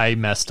 Like I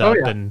messed up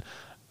and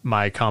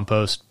my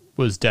compost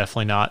was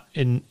definitely not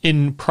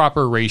in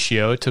proper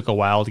ratio. It took a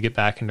while to get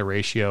back into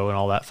ratio and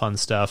all that fun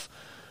stuff.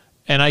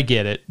 And I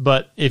get it.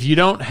 But if you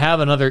don't have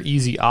another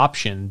easy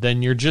option,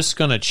 then you're just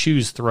going to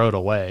choose throw it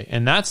away.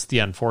 And that's the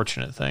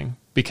unfortunate thing,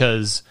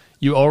 because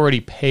you already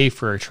pay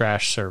for a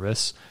trash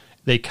service.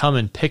 They come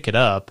and pick it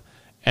up,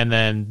 and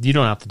then you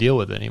don't have to deal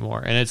with it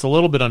anymore. And it's a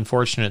little bit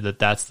unfortunate that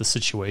that's the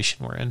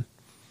situation we're in.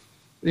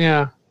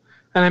 Yeah.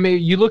 And I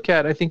mean, you look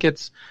at, I think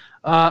it's,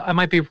 I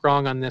might be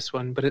wrong on this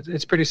one, but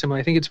it's pretty similar.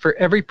 I think it's for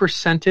every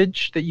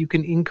percentage that you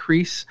can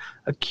increase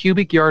a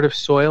cubic yard of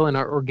soil in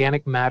our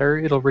organic matter,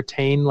 it'll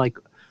retain like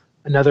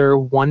another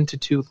 1 to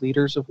 2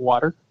 liters of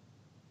water.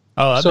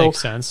 Oh, that makes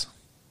sense.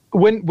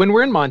 When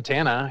we're in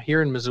Montana,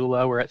 here in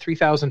Missoula, we're at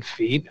 3,000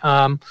 feet.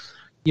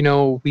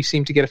 We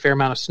seem to get a fair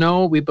amount of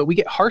snow, but we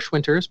get harsh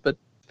winters, but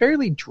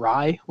fairly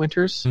dry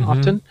winters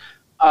often.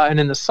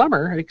 And in the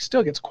summer, it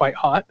still gets quite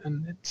hot,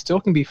 and it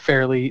still can be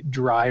fairly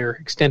dry or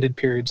extended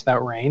periods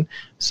without rain.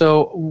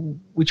 So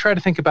we try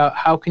to think about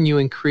how can you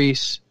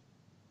increase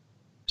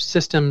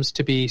systems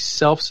to be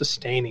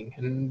self-sustaining.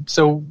 And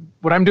so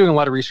what I'm doing a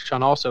lot of research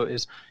on also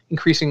is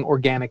increasing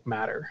organic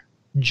matter,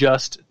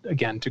 just,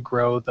 again, to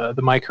grow the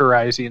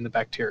mycorrhizae and the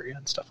bacteria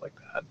and stuff like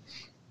that.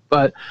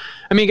 But,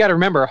 I mean, you got to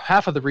remember,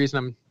 half of the reason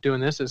I'm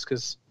doing this is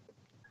because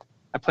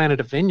I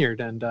planted a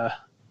vineyard, and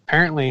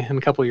apparently in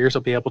a couple of years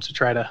I'll be able to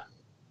try to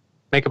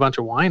make a bunch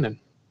of wine and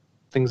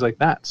things like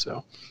that.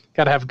 So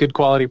got to have a good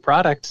quality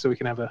product so we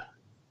can have a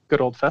good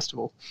old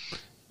festival.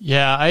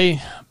 Yeah,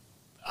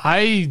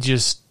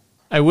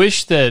 I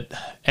wish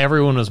that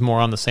everyone was more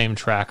on the same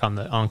track on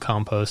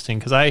composting,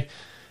 because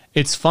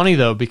it's funny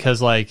though, because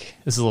like,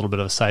 this is a little bit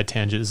of a side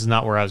tangent. This is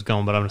not where I was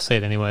going, but I'm going to say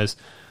it anyways.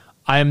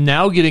 I am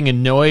now getting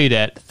annoyed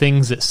at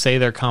things that say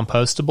they're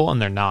compostable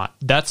and they're not.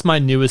 That's my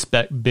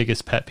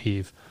biggest pet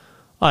peeve.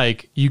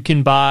 Like, you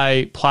can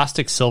buy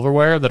plastic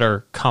silverware that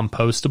are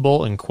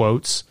compostable, in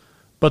quotes,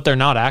 but they're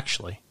not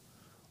actually.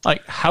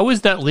 Like, how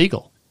is that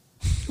legal?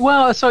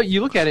 Well, so you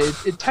look at it,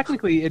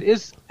 technically it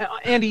is,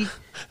 Andy.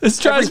 This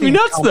drives me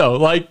nuts, though.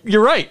 Like,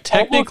 you're right.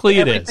 Technically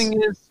it is.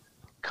 Everything is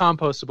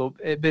compostable.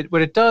 But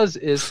what it does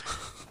is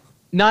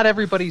not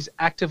everybody's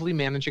actively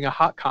managing a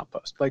hot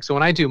compost. Like, so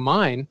when I do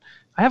mine,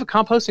 I have a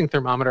composting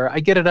thermometer. I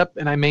get it up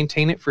and I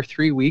maintain it for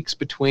 2 weeks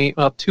between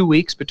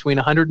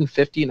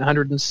 150 and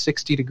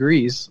 160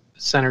 degrees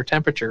center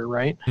temperature,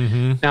 right?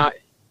 Mm-hmm. Now,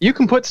 you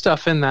can put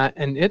stuff in that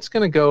and it's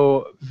going to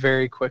go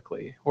very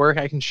quickly, or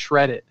I can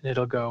shred it and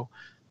it'll go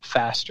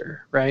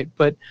faster, right?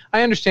 But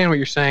I understand what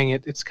you're saying.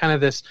 It's kind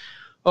of this,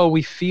 oh,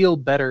 we feel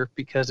better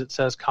because it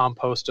says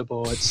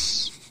compostable.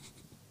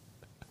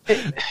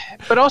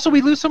 But also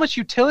we lose so much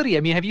utility.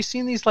 I mean, have you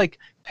seen these like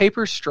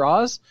paper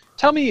straws?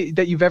 Tell me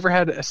that you've ever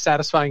had a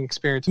satisfying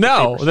experience with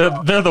No,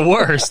 they're the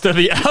worst. They're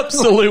the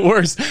absolute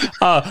worst.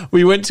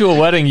 We went to a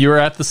wedding. You were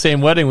at the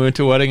same wedding. We went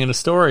to a wedding in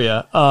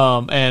Astoria,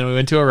 and we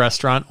went to a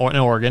restaurant in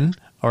Oregon,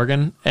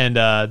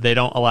 and they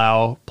don't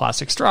allow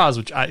plastic straws,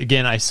 which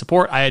I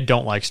support. I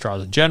don't like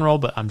straws in general,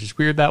 but I'm just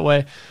weird that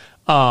way.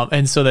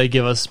 And so they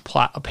give us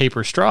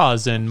paper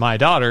straws, and my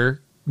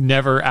daughter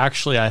never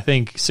actually, I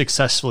think,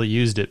 successfully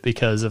used it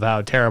because of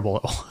how terrible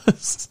it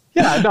was.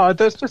 Yeah, no,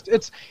 that's just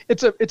it's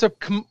a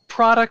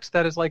product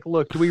that is like,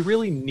 look, do we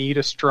really need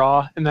a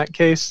straw in that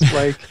case?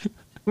 Like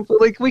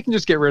we can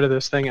just get rid of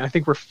this thing. I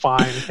think we're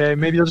fine. Okay,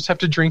 maybe you'll just have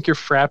to drink your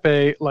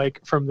frappe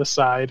like from the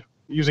side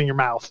using your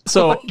mouth.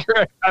 So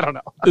I don't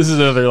know. This is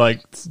another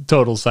like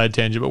total side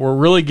tangent, but we're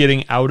really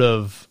getting out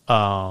of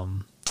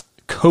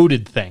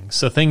coated things.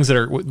 So things that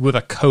are with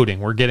a coating,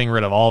 we're getting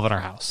rid of all of in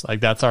our house. Like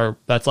that's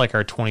like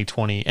our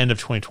 2020 end of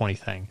 2020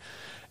 thing.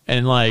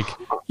 And like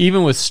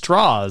even with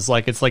straws,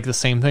 like it's like the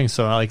same thing.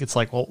 So like it's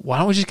like, well, why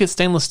don't we just get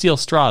stainless steel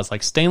straws?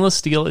 Like stainless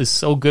steel is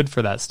so good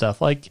for that stuff.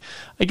 Like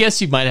I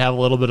guess you might have a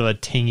little bit of a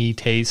tingy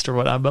taste or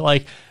whatever, but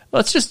like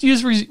let's just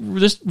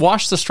just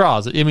wash the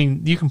straws. I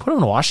mean, you can put them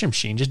in a washing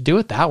machine. Just do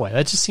it that way.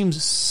 That just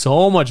seems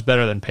so much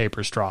better than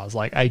paper straws.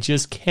 Like I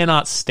just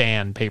cannot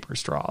stand paper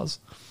straws.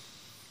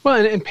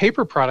 Well, and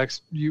paper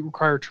products, you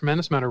require a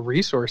tremendous amount of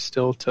resource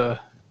still to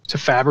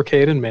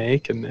fabricate and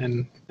make,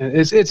 and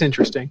it's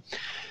interesting.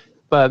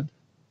 But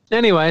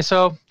anyway,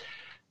 that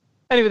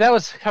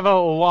was kind of a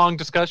long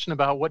discussion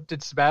about what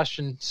did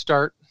Sebastian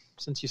start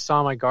since you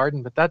saw my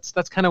garden. But that's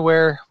kind of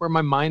where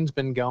my mind's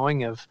been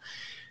going. Of,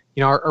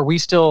 you know, are we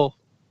still?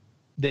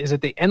 Is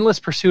it the endless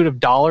pursuit of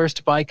dollars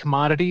to buy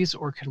commodities,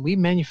 or can we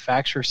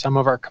manufacture some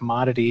of our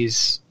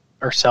commodities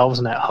ourselves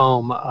and at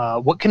home?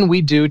 What can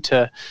we do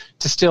to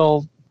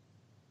still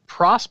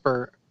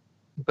prosper,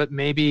 but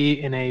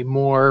maybe in a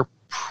more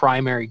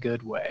primary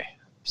good way?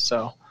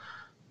 So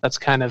that's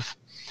kind of,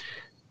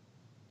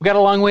 we got a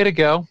long way to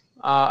go.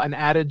 An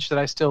adage that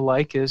I still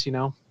like is,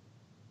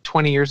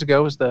 20 years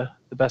ago was the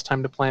best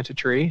time to plant a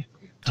tree.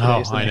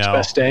 Today is the next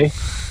best day.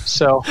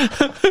 So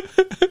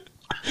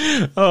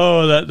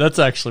that's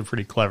actually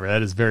pretty clever.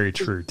 That is very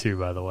true too,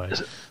 by the way.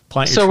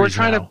 So we're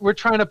trying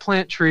to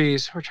plant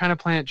trees. We're trying to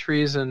plant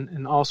trees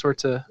and all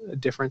sorts of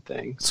different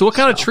things. So what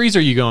kind of trees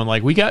are you going?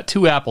 Like we got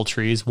 2 apple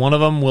trees. One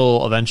of them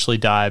will eventually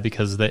die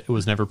because it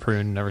was never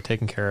pruned, never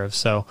taken care of.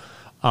 So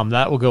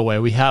that will go away.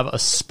 We have a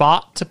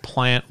spot to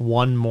plant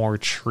one more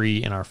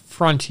tree in our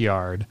front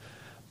yard.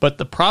 But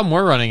the problem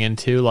we're running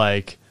into,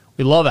 like,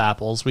 we love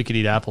apples. We could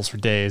eat apples for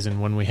days. And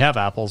when we have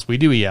apples, we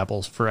do eat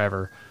apples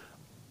forever.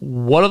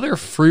 What other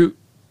fruit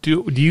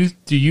do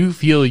you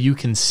feel you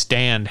can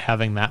stand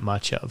having that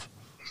much of?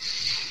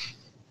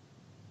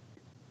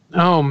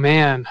 Oh,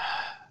 man.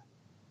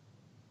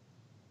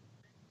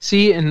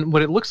 See, and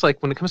what it looks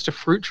like when it comes to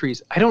fruit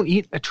trees, I don't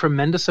eat a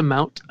tremendous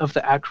amount of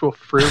the actual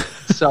fruit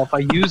itself. I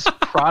use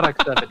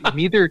products of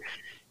it.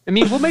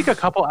 We'll make a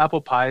couple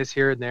apple pies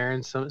here and there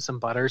and some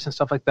butters and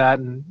stuff like that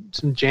and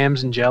some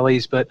jams and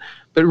jellies. But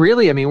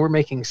really, we're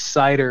making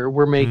cider.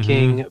 We're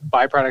making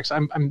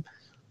byproducts.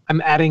 I'm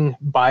adding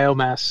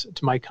biomass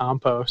to my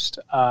compost.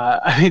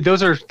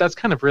 That's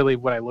kind of really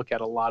what I look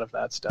at, a lot of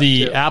that stuff.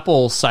 The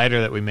apple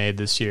cider that we made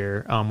this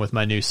year with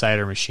my new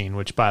cider machine,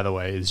 which by the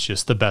way is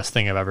just the best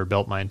thing I've ever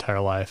built my entire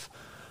life.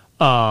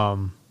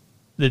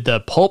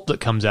 The pulp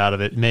that comes out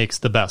of it makes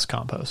the best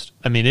compost.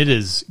 It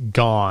is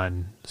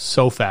gone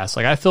so fast.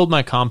 Like I filled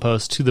my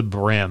compost to the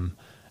brim,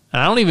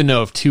 and I don't even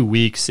know if 2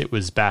 weeks it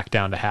was back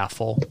down to half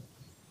full.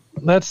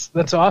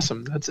 That's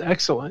awesome. That's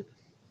excellent.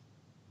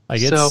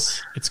 Like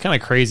it's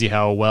kind of crazy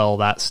how well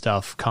that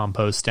stuff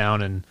composts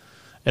down, and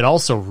it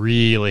also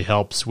really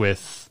helps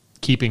with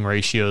keeping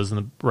ratios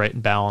and the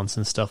right balance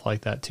and stuff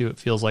like that too. It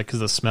feels like, because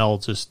the smell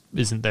just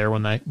isn't there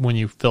when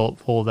you fill it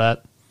full of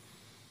that.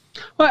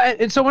 Well,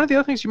 and so one of the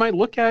other things you might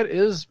look at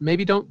is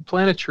maybe don't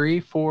plant a tree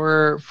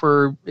for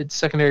its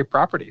secondary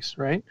properties,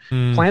 right?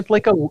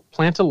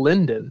 Plant a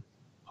linden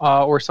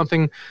or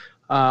something.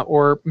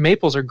 Or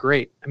maples are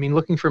great.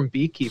 Looking from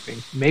beekeeping,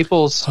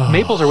 maples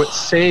are what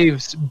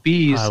saves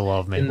bees. I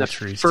love maple in the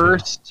trees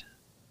first.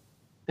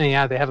 too.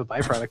 Yeah, they have a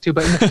byproduct too.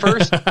 But in the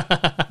first,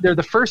 they're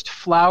the first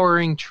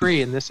flowering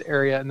tree in this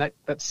area, and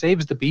that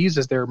saves the bees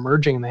as they're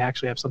emerging, and they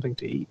actually have something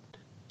to eat.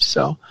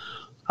 So,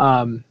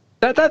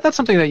 that's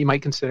something that you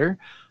might consider.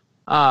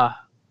 I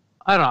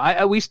don't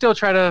know. We still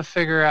try to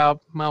figure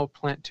out. We'll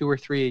plant 2 or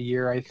 3 a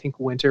year. I think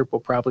winter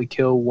will probably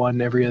kill 1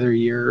 every other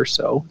year or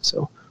so.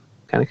 So.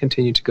 Kind of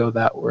continue to go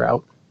that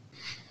route.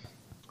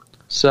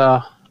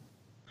 So,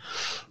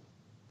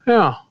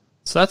 yeah.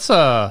 So that's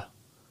let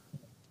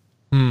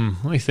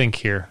me think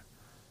here.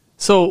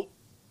 So,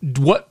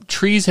 what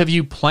trees have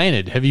you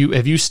planted? Have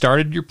you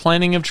started your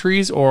planting of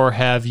trees, or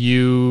have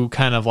you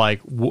kind of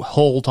like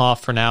hold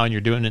off for now and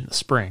you're doing it in the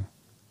spring?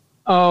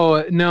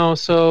 Oh no!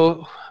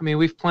 So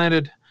we've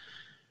planted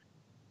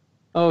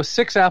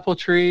 6 apple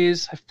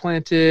trees. I've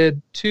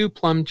planted 2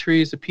 plum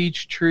trees, a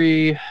peach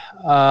tree.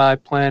 I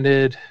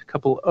planted a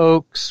couple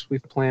oaks.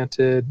 We've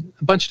planted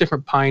a bunch of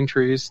different pine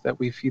trees that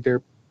we've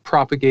either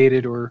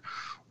propagated or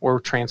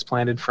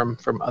transplanted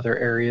from other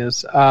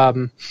areas.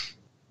 A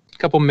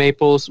couple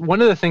maples.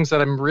 One of the things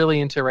that I'm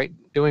really into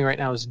doing right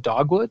now is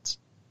dogwoods.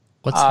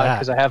 What's that?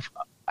 Because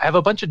I have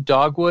a bunch of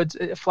dogwoods,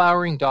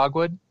 flowering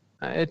dogwood.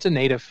 It's a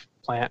native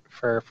plant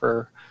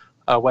for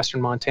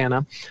Western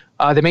Montana.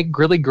 They make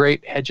really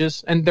great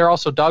hedges, and they're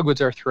also dogwoods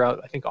are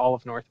throughout, I think, all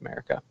of North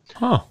America.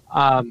 Huh.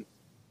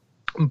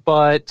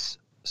 But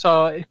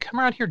so come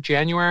around here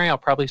January, I'll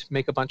probably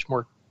make a bunch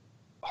more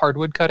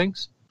hardwood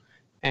cuttings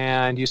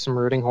and use some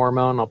rooting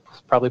hormone. I'll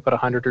probably put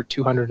 100 or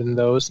 200 in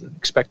those and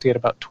expect to get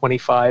about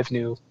 25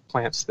 new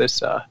plants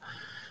this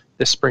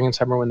spring and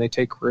summer when they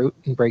take root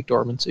and break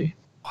dormancy.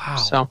 Wow.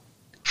 So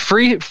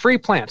free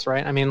plants,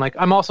 right? I mean, like,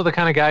 I'm also the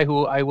kind of guy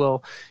who I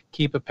will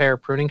keep a pair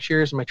of pruning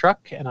shears in my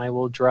truck, and I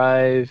will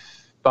drive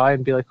by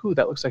and be like, ooh,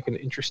 that looks like an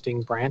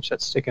interesting branch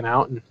that's sticking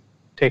out, and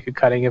take a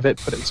cutting of it,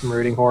 put in some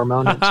rooting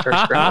hormone, and start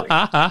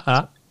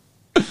scrambling.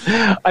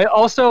 I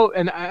also,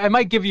 and I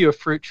might give you a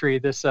fruit tree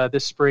this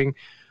spring.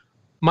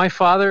 My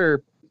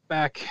father,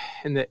 back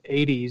in the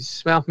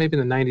 80s, well, maybe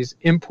in the 90s,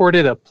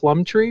 imported a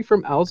plum tree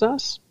from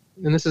Alsace.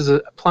 And this is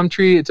a plum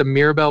tree. It's a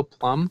Mirabelle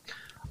plum.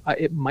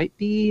 It might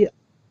be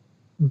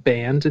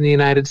banned in the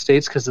United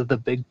States because of the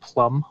big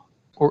plum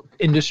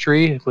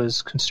industry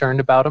was concerned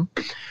about them.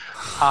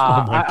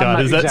 Oh my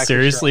God, is that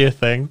seriously a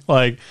thing?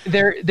 Like,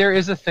 there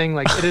is a thing.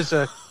 Like, it is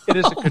a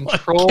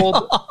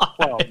controlled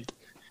plum.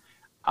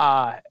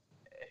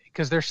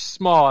 Because they're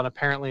small and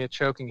apparently a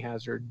choking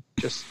hazard,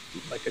 just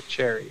like a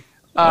cherry.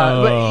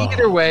 But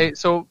either way,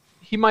 so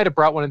he might have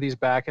brought one of these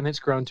back, and it's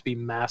grown to be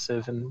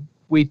massive, and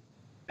we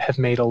have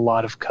made a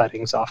lot of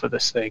cuttings off of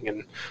this thing,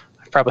 and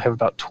I probably have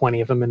about 20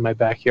 of them in my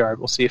backyard.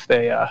 We'll see if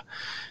they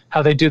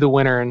how they do the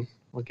winter, and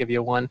we'll give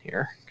you one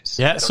here.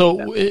 Yeah,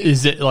 so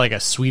is it like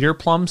a sweeter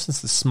plum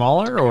since it's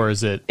smaller, or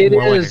is it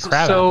more like a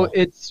crab so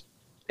apple?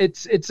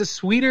 It's a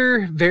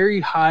sweeter,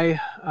 very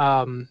high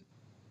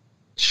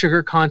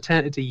sugar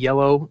content. It's a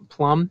yellow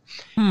plum.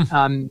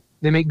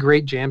 They make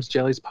great jams,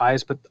 jellies,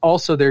 pies, but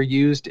also they're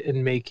used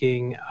in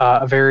making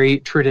a very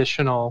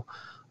traditional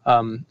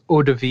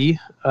eau de vie,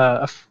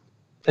 a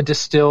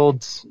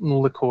distilled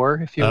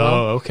liqueur, if you will.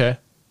 Oh, okay.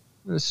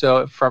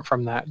 So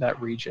from that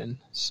region.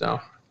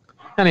 So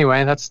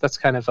anyway, that's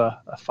kind of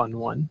a fun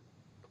one.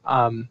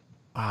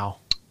 Wow.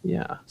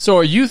 Yeah. So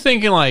are you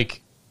thinking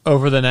like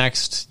over the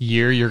next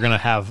year you're going to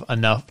have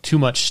too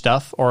much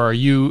stuff, or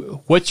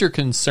what's your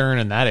concern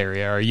in that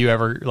area? Are you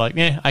ever like,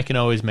 I can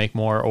always make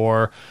more,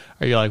 or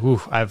are you like,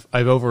 oof, I've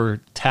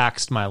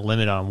overtaxed my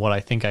limit on what I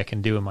think I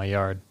can do in my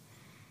yard?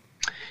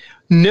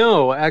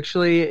 No,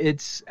 actually,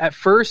 it's at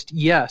first,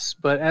 yes.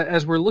 But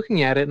as we're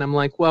looking at it, and I'm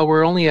like, well,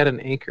 we're only at an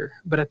acre.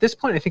 But at this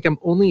point, I think I'm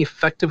only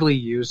effectively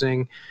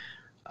using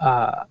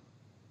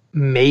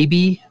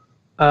maybe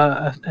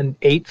an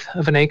eighth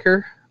of an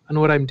acre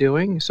on what I'm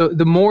doing. So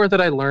the more that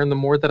I learn, the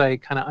more that I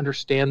kind of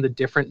understand the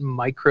different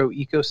micro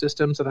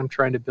ecosystems that I'm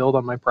trying to build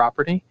on my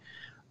property.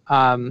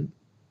 And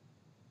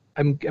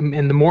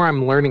the more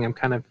I'm learning, I'm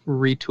kind of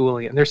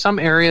retooling it. And there's some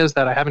areas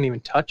that I haven't even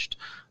touched.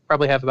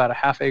 Probably have about a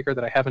half acre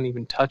that I haven't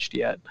even touched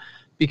yet,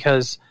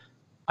 because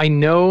I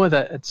know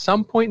that at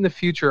some point in the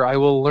future I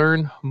will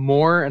learn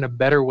more and a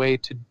better way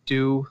to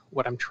do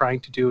what I'm trying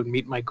to do and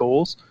meet my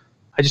goals.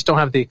 I just don't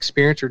have the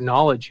experience or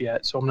knowledge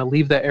yet, so I'm going to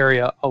leave that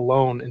area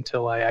alone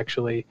until I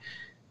actually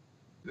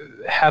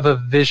have a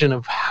vision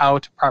of how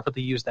to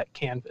properly use that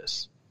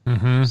canvas.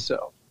 Mm-hmm.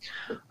 So,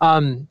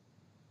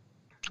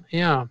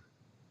 yeah.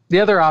 The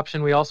other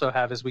option we also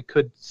have is we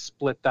could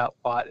split that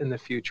lot in the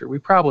future. We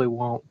probably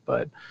won't,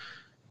 but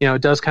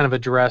it does kind of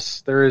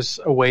address, there is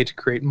a way to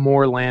create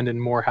more land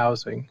and more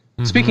housing.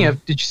 Mm-hmm. Speaking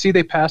of, did you see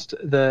they passed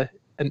an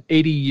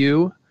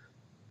ADU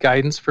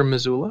guidance for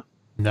Missoula?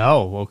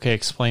 No. Okay,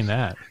 explain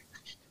that.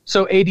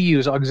 So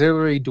ADUs,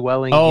 auxiliary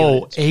dwelling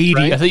units. 80.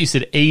 Right? I thought you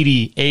said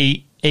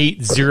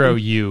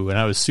 80U, and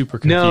I was super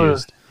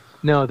confused.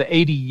 No, the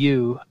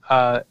ADU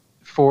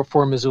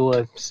for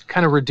Missoula is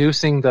kind of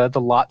reducing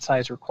the lot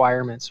size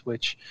requirements,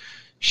 which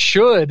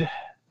should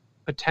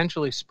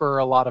potentially spur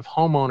a lot of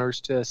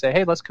homeowners to say,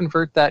 hey, let's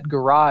convert that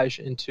garage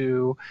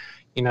into,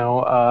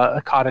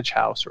 a cottage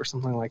house or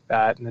something like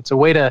that. And it's a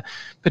way to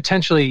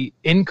potentially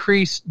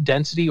increase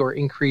density or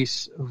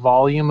increase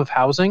volume of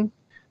housing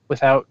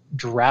without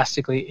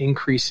drastically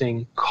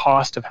increasing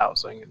cost of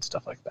housing and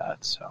stuff like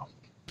that. So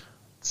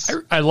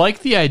I like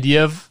the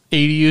idea of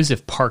ADUs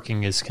if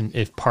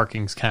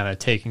parking's kind of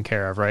taken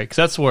care of, right? Because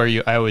that's where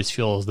I always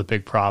feel is the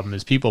big problem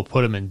is people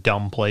put them in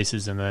dumb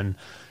places, and then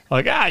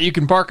like, you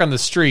can park on the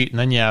street, and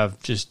then you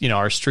have just,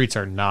 our streets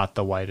are not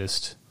the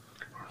widest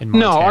in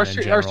Montana.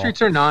 No, our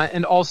streets are not,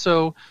 and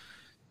also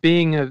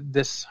being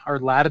our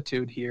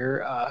latitude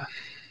here,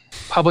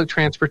 public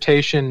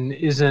transportation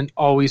isn't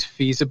always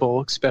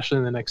feasible, especially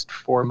in the next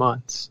 4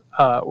 months,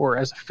 or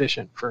as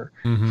efficient for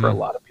a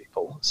lot of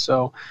people.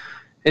 So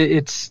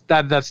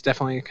that's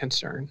definitely a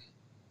concern.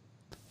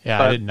 Yeah,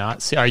 but I did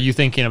not see. Are you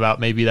thinking about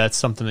maybe that's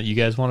something that you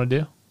guys want to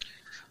do?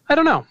 I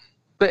don't know,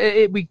 but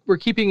we're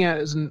keeping it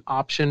as an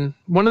option.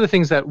 One of the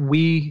things that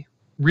we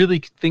really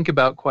think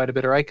about quite a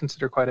bit, or I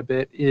consider quite a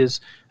bit, is,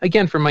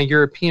 again, from my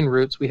European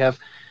roots, we have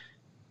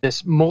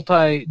this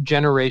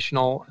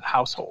multi-generational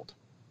household,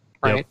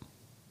 right? Yep.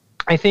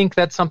 I think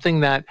that's something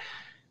that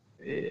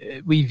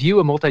we view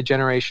a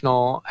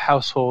multi-generational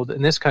household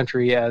in this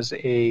country as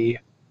a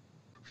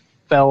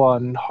fell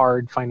on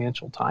hard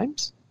financial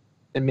times.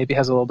 And maybe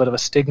has a little bit of a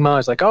stigma.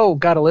 It's like, oh,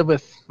 got to live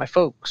with my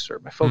folks, or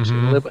my folks are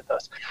going to live with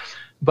us.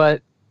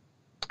 But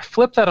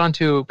flip that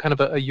onto kind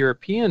of a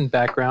European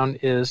background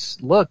is,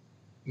 look,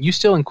 you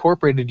still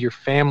incorporated your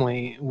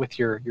family with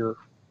your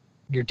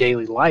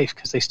daily life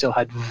because they still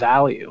had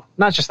value.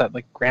 Not just that,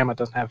 like, grandma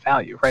doesn't have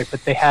value, right?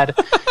 But they had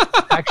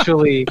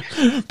actually...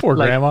 Poor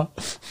grandma.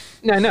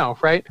 I know,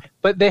 right?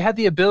 But they had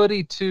the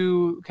ability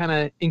to kind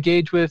of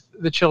engage with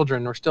the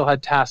children, or still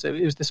had tasks.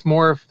 It was this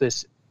more of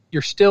this,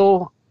 you're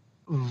still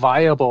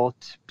viable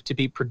to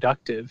be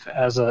productive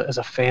as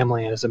a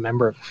family and as a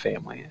member of a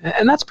family,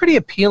 and that's pretty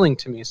appealing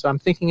to me. So I'm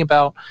thinking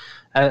about,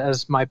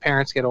 as my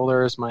parents get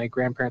older, as my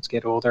grandparents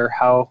get older,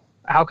 how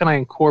can I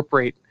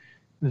incorporate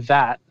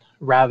that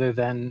rather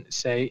than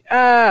say,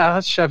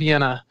 let's shove you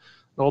in an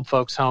old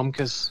folks home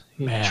because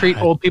you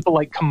treat old people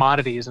like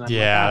commodities, and I'm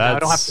like, I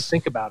don't have to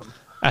think about them.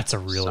 That's a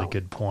really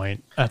good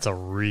point. That's a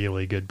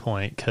really good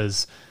point,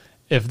 because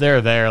if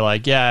they're there,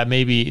 like, yeah,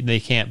 maybe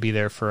they can't be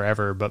there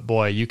forever, but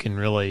boy, you can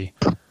really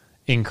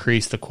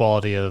increase the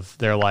quality of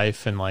their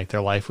life and like their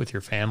life with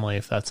your family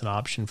if that's an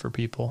option for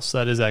people. So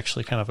that is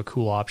actually kind of a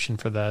cool option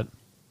for that.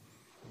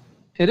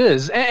 It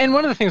is. And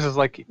one of the things is,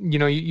 like,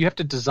 you have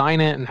to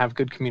design it and have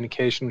good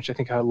communication, which I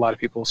think a lot of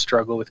people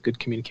struggle with, good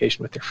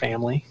communication with their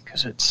family,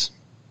 because it's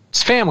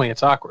family,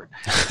 it's awkward.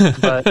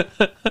 But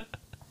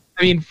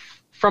I mean,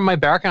 from my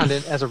background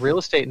as a real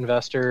estate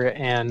investor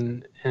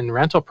and in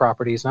rental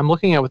properties, I'm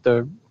looking at what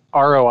the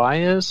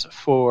ROI is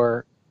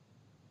for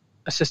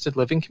assisted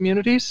living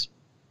communities.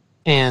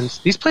 And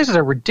these places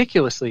are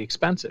ridiculously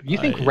expensive. You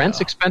think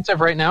rent's expensive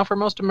right now for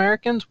most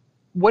Americans?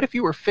 What if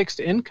you were fixed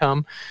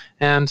income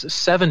and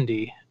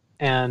 70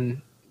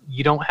 and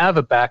you don't have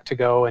a back to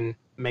go and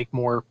make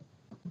more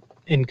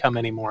income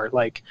anymore?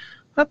 Like,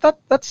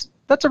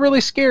 that's a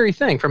really scary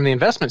thing. From the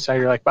investment side,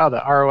 you're like, wow,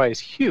 the ROI is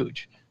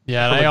huge.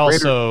 Yeah, and I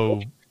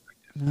also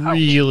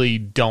really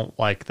don't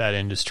like that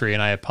industry,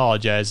 and I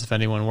apologize if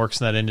anyone works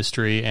in that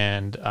industry,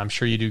 and I'm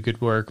sure you do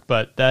good work,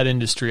 but that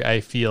industry,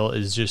 I feel,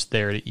 is just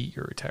there to eat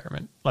your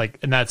retirement. Like,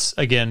 and that's,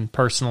 again,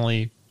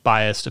 personally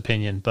biased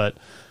opinion, but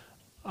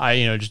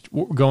I, just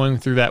going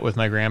through that with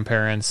my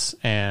grandparents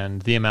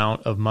and the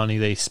amount of money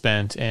they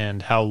spent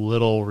and how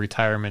little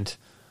retirement.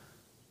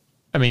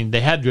 I mean,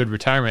 they had good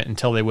retirement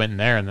until they went in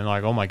there, and then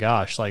like, oh my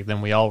gosh, like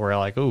then we all were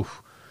like, ooh,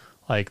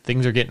 like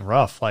things are getting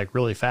rough, like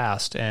really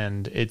fast.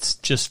 And it's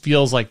just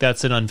feels like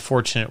that's an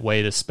unfortunate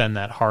way to spend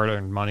that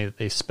hard-earned money that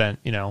they spent,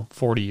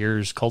 40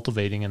 years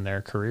cultivating in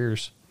their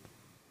careers.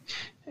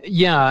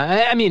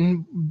 Yeah. I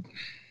mean,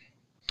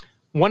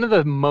 one of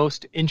the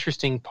most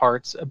interesting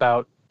parts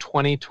about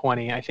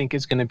 2020, I think,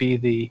 is going to be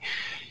the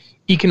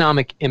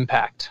economic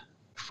impact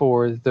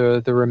for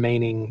the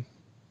remaining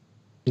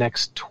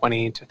next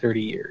 20 to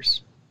 30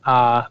 years.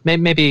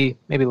 Maybe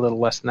a little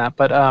less than that,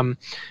 but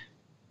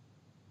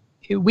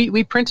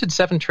we printed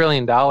 $7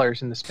 trillion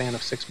in the span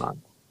of 6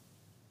 months.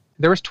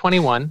 There was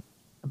 21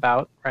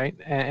 about, right?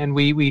 And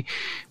we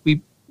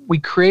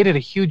created a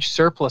huge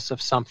surplus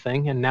of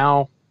something, and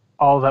now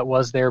all that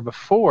was there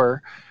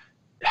before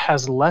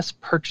has less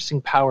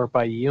purchasing power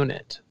by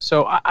unit.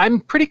 So I'm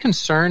pretty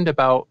concerned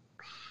about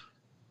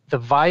the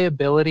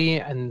viability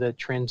and the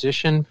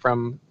transition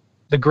from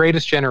the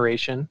greatest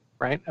generation,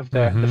 right, of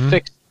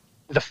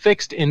the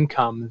fixed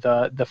income,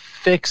 the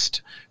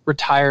fixed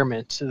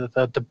retirement,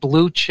 the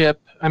blue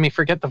chip. I mean,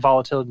 forget the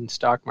volatility in the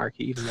stock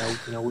market, even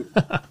though,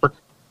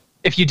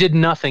 if you did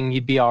nothing,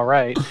 you'd be all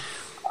right.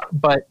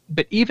 But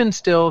even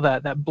still,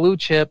 that blue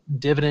chip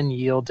dividend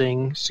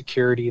yielding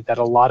security that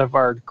a lot of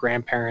our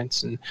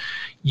grandparents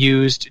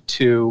used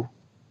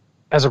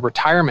as a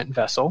retirement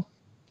vessel,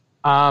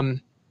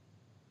 on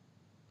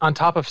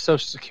top of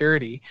Social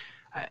Security,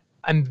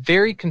 I'm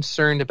very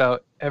concerned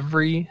about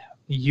every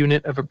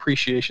unit of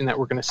appreciation that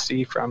we're going to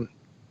see from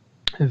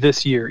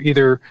this year,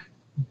 either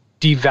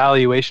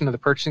devaluation of the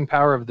purchasing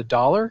power of the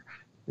dollar,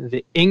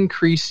 the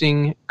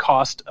increasing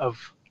cost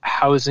of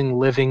housing,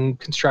 living,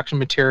 construction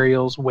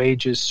materials,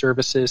 wages,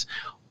 services,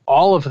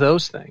 all of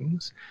those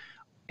things.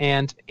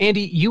 And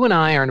Andy, you and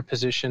I are in a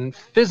position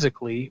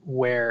physically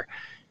where,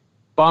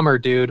 bummer,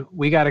 dude,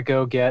 we got to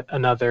go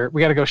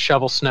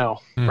shovel snow,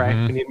 right?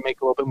 We need to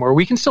make a little bit more.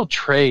 We can still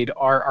trade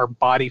our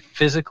body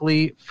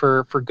physically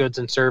for goods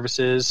and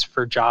services,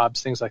 for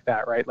jobs, things like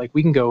that, right? Like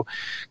we can go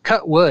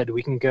cut wood.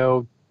 We can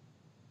go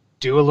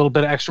do a little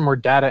bit of extra more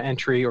data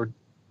entry or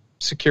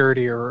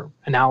security or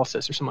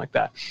analysis or something like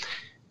that.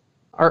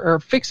 Our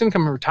fixed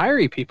income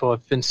retiree people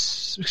have been,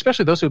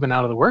 especially those who have been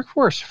out of the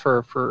workforce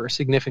for a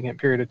significant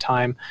period of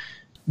time.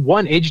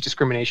 One, age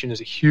discrimination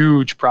is a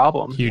huge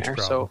problem. Huge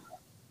problem.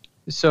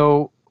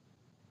 So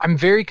I'm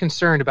very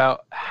concerned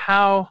about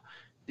how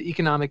the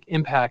economic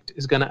impact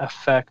is going to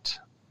affect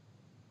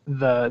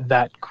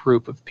that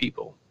group of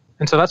people.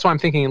 And so that's why I'm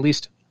thinking, at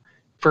least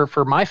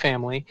for my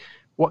family,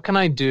 what can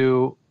I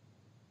do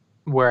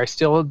where I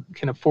still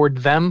can afford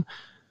them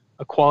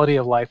a quality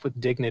of life with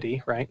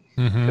dignity, right?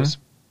 Mm-hmm.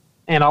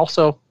 And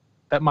also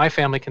that my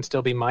family can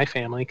still be my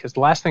family, because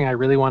the last thing I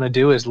really want to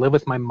do is live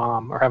with my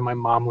mom or have my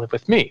mom live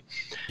with me.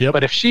 Yep.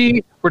 But if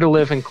she were to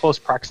live in close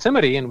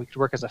proximity and we could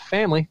work as a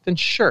family, then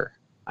sure,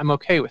 I'm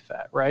okay with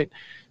that, right?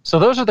 So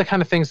those are the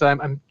kind of things that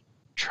I'm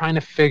trying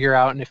to figure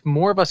out. And if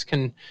more of us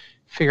can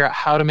figure out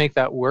how to make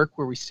that work,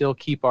 where we still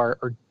keep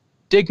our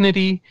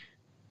dignity,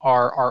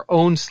 our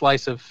own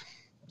slice of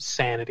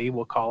sanity,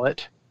 we'll call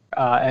it,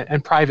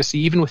 and privacy,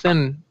 even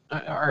within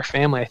our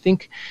family, I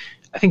think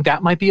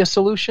that might be a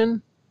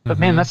solution. But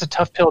man, that's a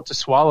tough pill to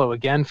swallow,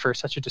 again, for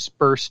such a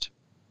dispersed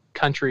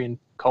country and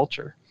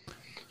culture.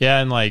 Yeah,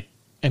 and like,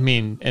 I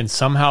mean, in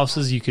some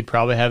houses you could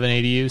probably have an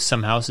ADU,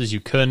 some houses you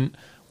couldn't.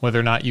 Whether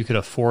or not you could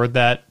afford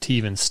that to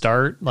even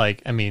start,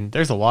 like, I mean,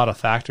 there's a lot of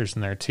factors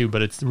in there too,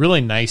 but it's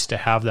really nice to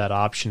have that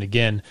option.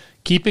 Again,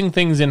 keeping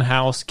things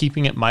in-house,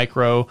 keeping it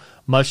micro,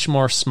 much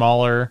more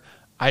smaller.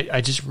 I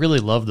just really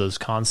love those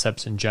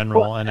concepts in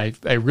general, and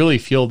I really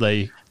feel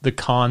the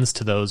cons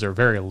to those are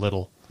very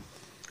little.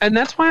 And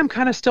that's why I'm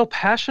kind of still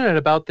passionate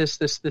about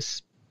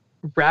this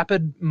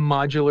rapid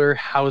modular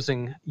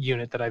housing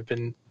unit that I've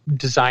been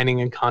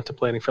designing and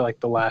contemplating for like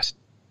the last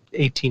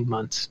 18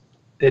 months.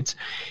 It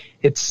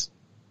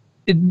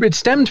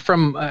stemmed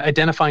from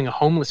identifying a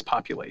homeless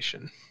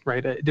population,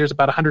 right? There's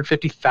about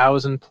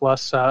 150,000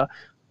 plus at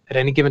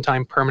any given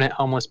time permanent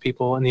homeless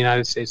people in the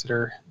United States that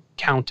are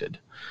counted.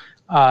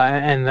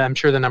 And I'm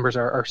sure the numbers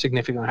are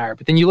significantly higher.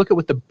 But then you look at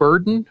what the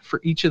burden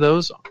for each of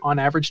those on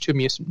average to a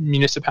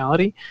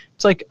municipality,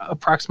 it's like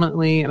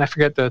approximately, and I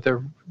forget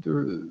the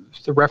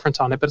reference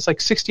on it, but it's like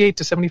 68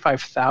 to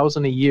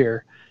 75,000 a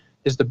year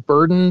is the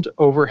burdened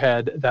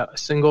overhead that a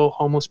single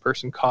homeless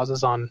person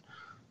causes on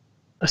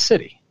a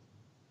city.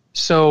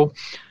 So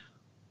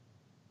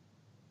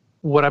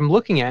what I'm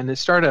looking at in the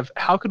start of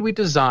how could we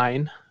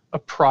design a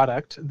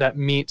product that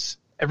meets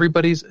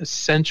everybody's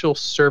essential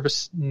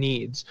service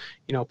needs,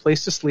 a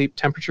place to sleep,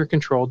 temperature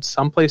controlled,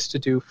 some place to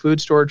do food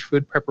storage,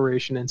 food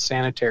preparation, and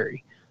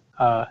sanitary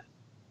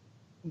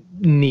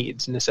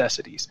needs,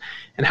 necessities.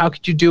 And how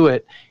could you do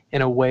it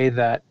in a way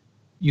that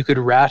you could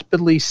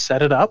rapidly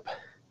set it up?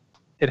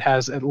 It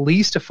has at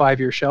least a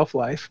 5-year shelf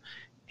life,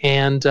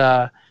 and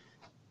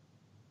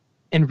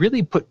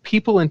really put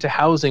people into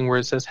housing where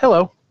it says,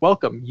 hello,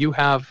 welcome, you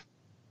have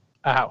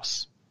a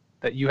house,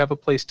 that you have a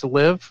place to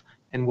live,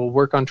 and we'll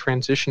work on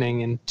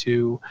transitioning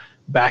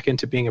back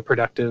into being a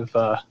productive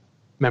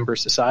member of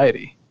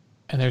society.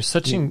 And there's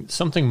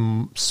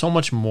something so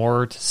much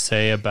more to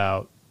say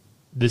about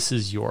this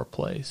is your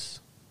place.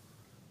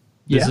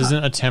 This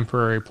isn't a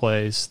temporary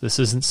place. This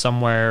isn't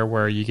somewhere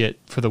where you get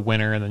for the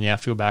winter and then you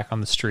have to go back on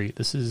the street.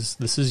 This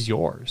is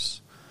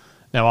yours.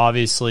 Now,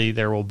 obviously,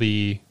 there will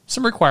be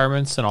some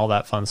requirements and all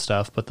that fun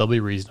stuff, but they'll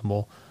be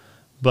reasonable.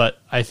 But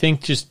I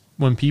think just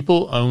when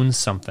people own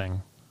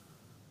something,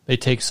 they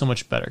take so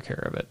much better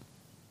care of it.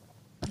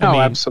 I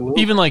mean,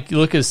 absolutely. Even like, you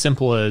look as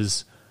simple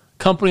as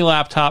company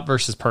laptop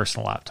versus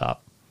personal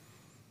laptop.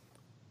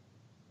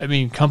 I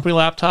mean, company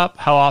laptop,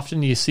 how often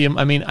do you see them?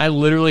 I mean, I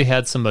literally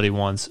had somebody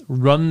once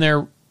run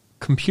their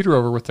computer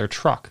over with their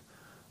truck.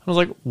 I was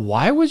like,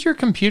 why was your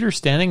computer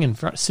sitting in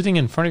front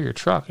of your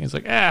truck? And he's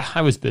like,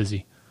 I was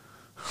busy.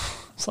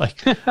 It's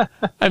like,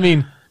 I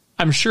mean,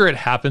 I'm sure it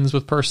happens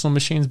with personal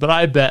machines, but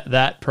I bet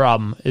that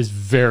problem is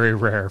very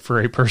rare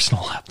for a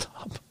personal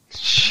laptop.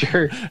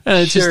 Sure. And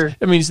it's just,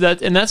 I mean,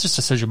 that's just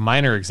such a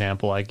minor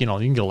example. Like, you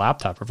can get a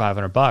laptop for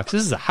 $500.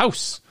 This is a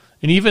house.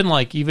 And even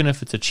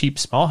if it's a cheap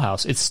small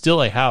house, it's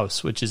still a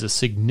house, which is a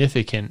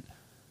significant,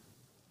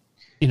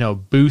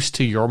 boost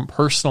to your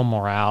personal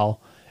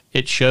morale.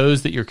 It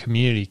shows that your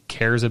community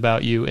cares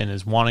about you and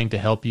is wanting to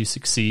help you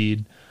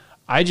succeed.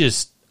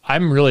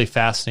 I'm really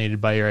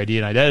fascinated by your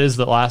idea. And that is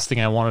the last thing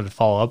I wanted to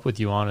follow up with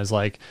you on is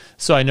like,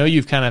 so I know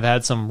you've kind of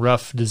had some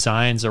rough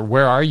designs, or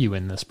where are you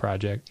in this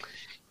project?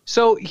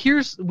 So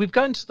we've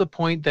gotten to the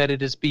point that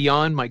it is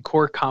beyond my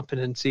core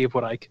competency of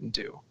what I can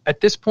do.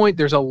 At this point,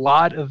 there's a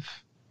lot of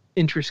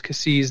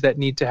intricacies that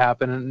need to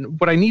happen. And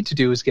what I need to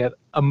do is get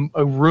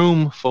a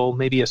room full,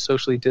 maybe a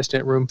socially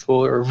distant room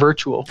full or a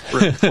virtual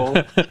room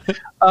full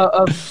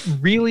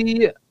of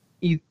really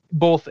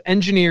both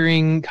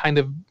engineering kind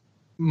of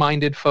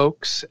minded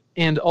folks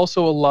and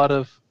also a lot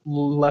of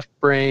left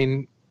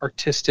brain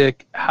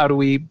artistic. How do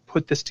we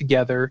put this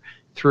together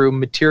through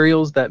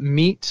materials that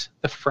meet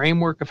the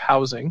framework of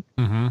housing,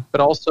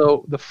 but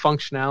also the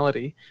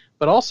functionality,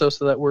 but also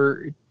so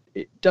that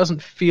it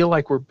doesn't feel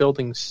like we're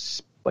building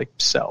like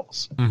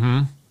cells,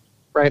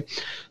 right?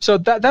 So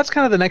that's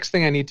kind of the next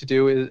thing I need to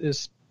do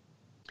is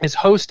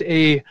host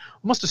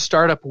almost a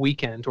startup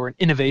weekend or an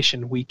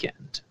innovation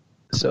weekend.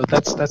 So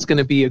that's going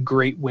to be a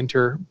great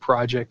winter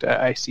project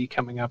I see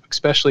coming up,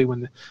 especially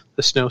when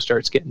the snow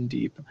starts getting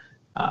deep,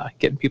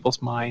 getting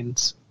people's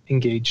minds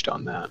engaged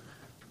on that.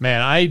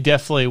 man, I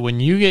definitely, when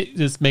you get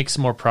just make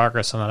some more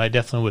progress on that, I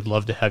definitely would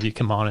love to have you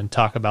come on and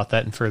talk about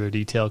that in further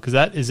detail, because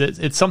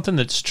it's something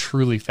that's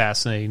truly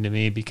fascinating to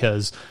me,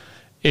 because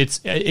it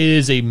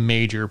is a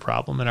major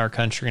problem in our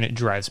country, and it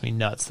drives me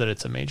nuts that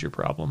it's a major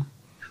problem.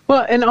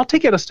 Well, and I'll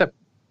take it a step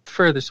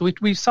further. So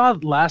we saw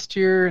last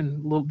year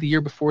and the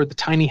year before the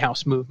tiny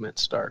house movement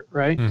start,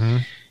 right? Mm-hmm.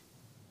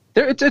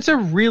 It's a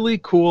really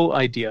cool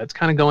idea. It's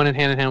kind of going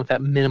hand in hand with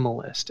that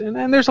minimalist,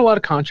 and there's a lot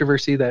of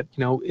controversy that,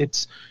 you know,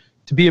 it's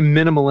to be a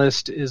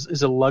minimalist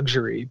is a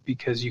luxury,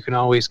 because you can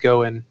always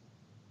go and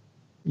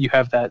you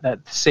have that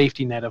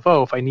safety net of,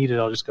 oh, if I need it,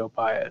 I'll just go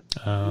buy it.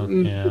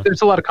 Yeah.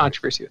 There's a lot of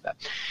controversy with that,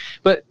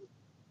 but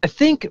I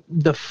think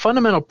the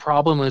fundamental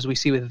problem is we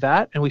see with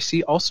that, and we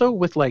see also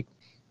with like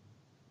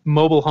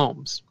mobile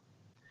homes,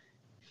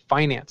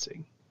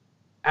 financing.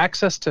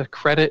 Access to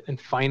credit and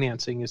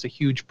financing is a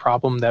huge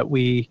problem that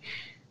we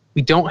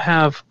don't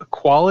have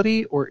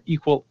equality or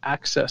equal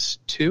access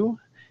to.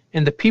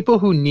 And the people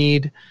who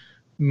need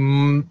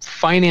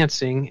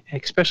financing,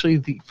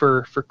 especially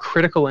for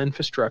critical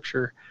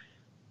infrastructure,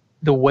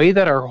 the way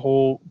that our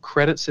whole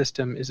credit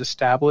system is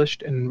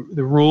established and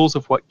the rules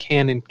of what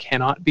can and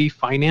cannot be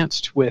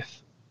financed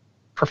with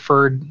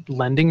preferred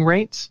lending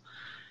rates,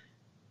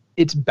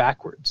 it's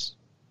backwards.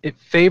 It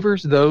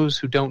favors those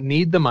who don't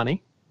need the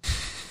money.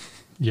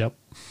 Yep.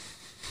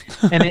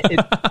 And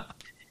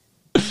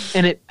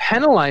it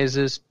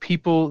penalizes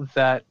people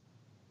that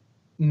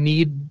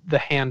need the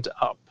hand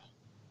up.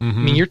 Mm-hmm.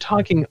 I mean, you're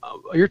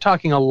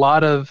talking a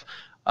lot of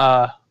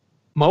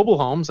mobile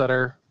homes that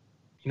are,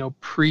 you know,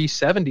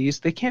 pre-70s.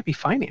 They can't be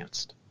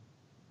financed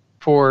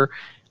or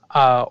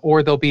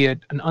there'll be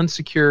an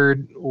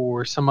unsecured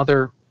or some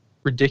other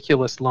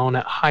ridiculous loan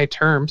at high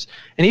terms.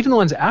 And even the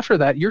ones after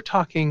that, you're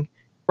talking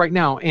right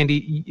now,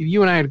 Andy,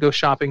 you and I had to go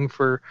shopping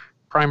for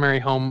primary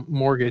home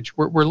mortgage.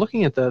 We're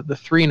looking at the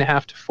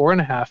 3.5 to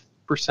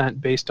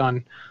 4.5% based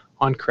on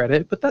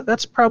credit, but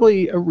that's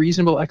probably a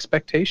reasonable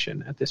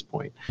expectation at this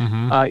point,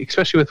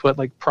 especially with what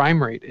like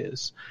prime rate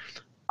is.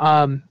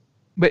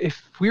 But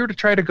if we were to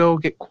try to go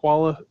get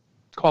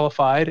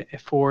qualified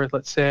for,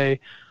 let's say,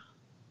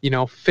 you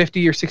know,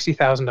 $50,000 or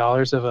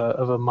 $60,000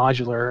 of a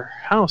modular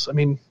house, I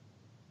mean,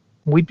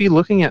 we'd be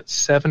looking at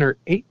 7 or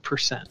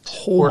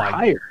 8% or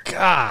higher.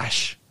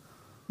 Gosh.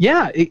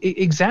 Yeah,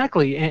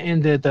 exactly.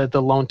 And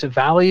the loan to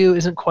value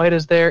isn't quite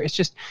as there. It's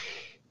just,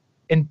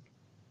 and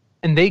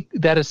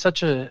that is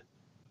such a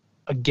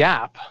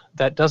gap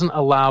that doesn't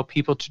allow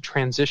people to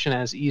transition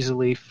as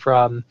easily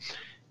from,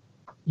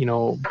 you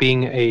know,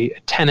 being a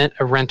tenant,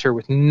 a renter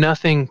with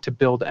nothing to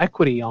build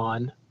equity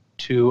on,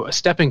 to a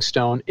stepping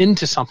stone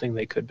into something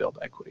they could build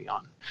equity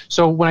on.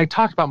 So when I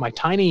talk about my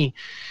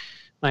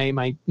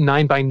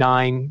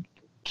 9x9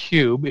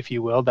 cube, if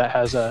you will, that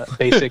has a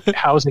basic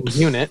housing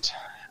unit,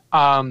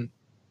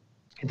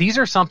 these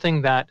are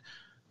something that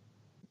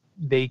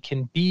they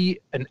can be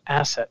an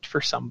asset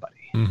for somebody.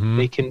 Mm-hmm.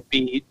 They can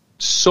be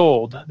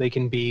sold, they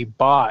can be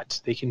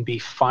bought, they can be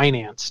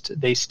financed.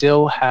 They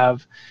still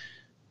have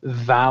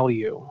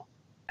value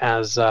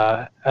as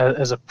a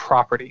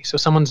property. So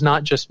someone's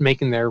not just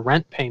making their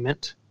rent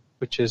payment,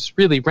 which is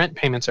really, rent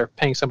payments are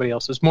paying somebody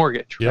else's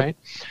mortgage, yep.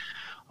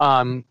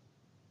 Right?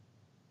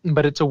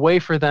 But it's a way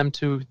for them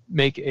to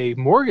make a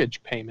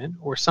mortgage payment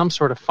or some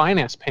sort of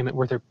finance payment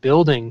where they're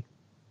building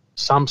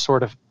some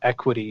sort of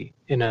equity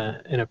in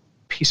a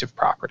piece of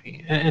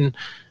property. And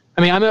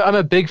I mean, I'm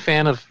a big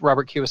fan of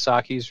Robert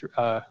Kiyosaki's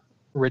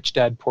Rich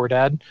Dad, Poor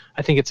Dad.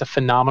 I think it's a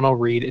phenomenal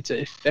read.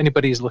 If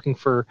anybody's looking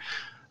for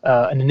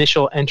an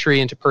initial entry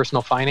into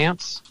personal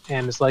finance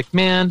and is like,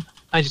 man,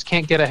 I just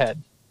can't get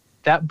ahead,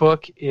 that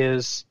book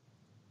is,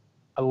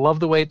 I love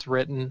the way it's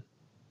written.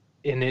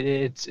 And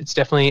it's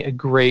definitely a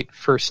great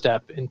first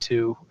step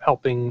into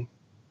helping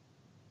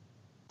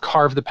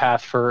carve the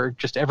path for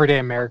just everyday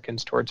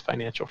Americans towards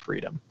financial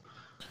freedom.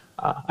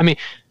 I mean,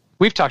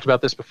 we've talked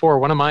about this before.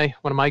 One of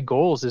my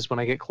goals is when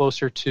I get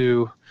closer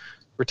to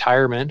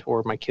retirement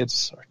or my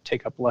kids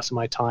take up less of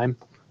my time,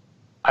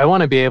 I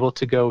want to be able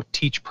to go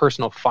teach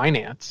personal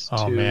finance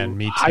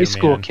to high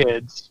school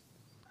kids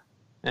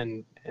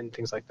and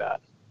things like that.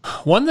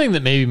 One thing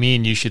that maybe me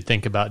and you should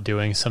think about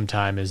doing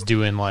sometime is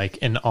doing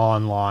like an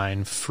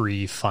online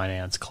free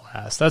finance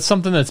class. That's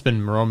something that's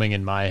been roaming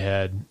in my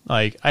head.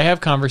 Like, I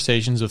have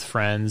conversations with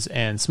friends,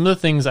 and some of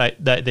the things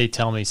that they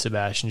tell me,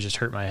 Sebastian, just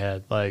hurt my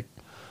head. Like,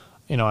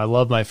 you know, I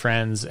love my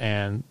friends,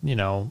 and, you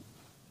know,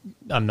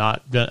 I'm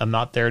not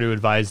there to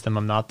advise them.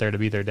 I'm not there to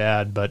be their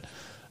dad, but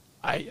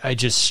I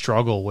just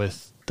struggle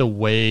with the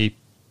way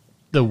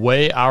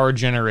our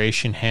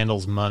generation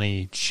handles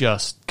money.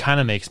 Just kind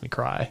of makes me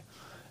cry.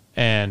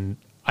 And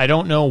I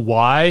don't know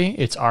why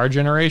it's our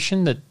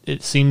generation that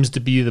it seems to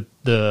be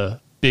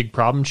the big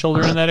problem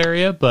children in that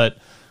area, but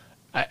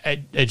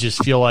I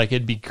just feel like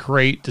it'd be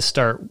great to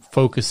start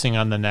focusing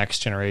on the next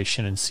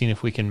generation and seeing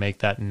if we can make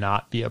that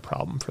not be a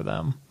problem for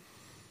them.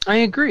 I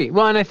agree.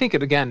 Well, and I think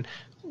again,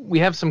 we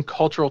have some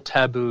cultural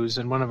taboos,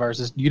 and one of ours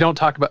is don't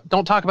talk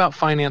about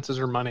finances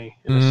or money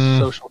in a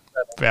social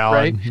setting,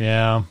 valid, right?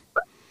 Yeah.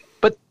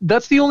 But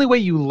that's the only way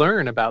you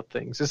learn about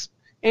things. Is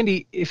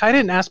Andy, if I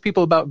didn't ask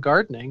people about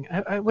gardening,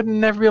 I would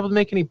never be able to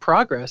make any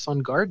progress on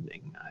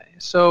gardening.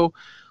 So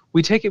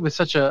we take it with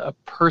such a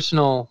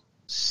personal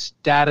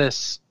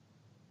status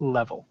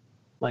level.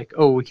 Like,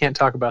 oh, we can't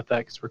talk about that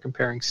because we're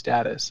comparing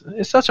status.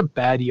 It's such a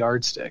bad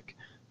yardstick.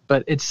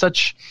 But it's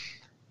such,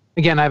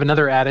 again, I have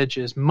another adage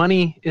is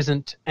money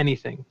isn't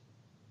anything,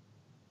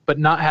 but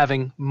not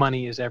having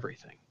money is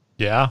everything.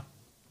 Yeah.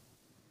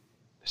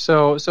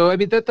 So I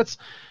mean,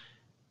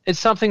 it's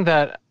something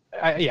that,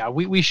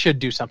 we should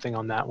do something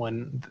on that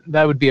one.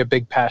 That would be a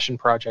big passion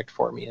project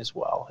for me as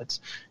well.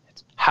 It's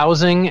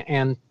housing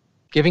and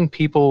giving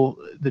people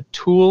the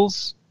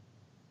tools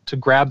to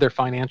grab their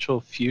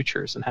financial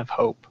futures and have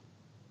hope.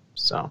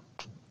 So,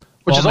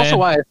 which is also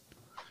why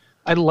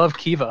I love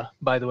Kiva,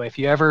 by the way. If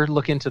you ever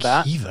look into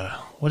that. Kiva?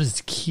 What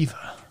is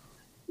Kiva?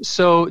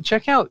 So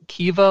check out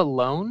Kiva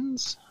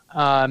Loans.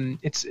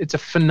 It's a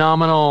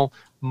phenomenal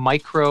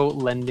micro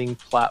lending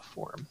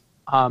platform.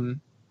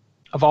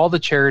 Of all the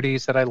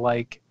charities that I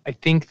like, I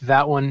think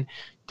that one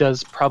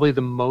does probably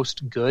the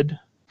most good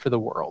for the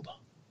world.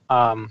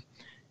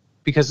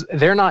 Because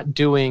they're not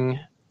doing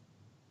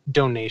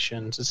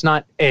donations. It's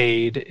not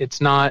aid.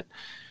 It's not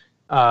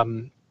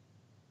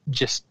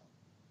just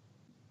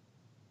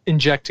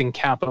injecting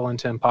capital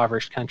into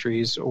impoverished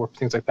countries or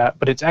things like that,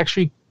 but it's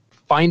actually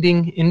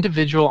finding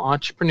individual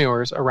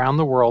entrepreneurs around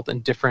the world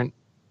in different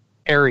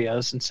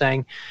areas and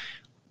saying,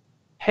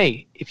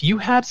 hey, if you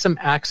had some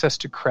access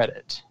to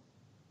credit,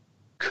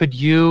 could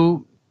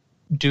you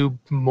do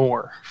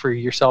more for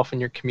yourself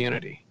and your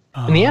community?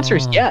 And the answer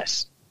is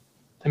yes.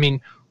 I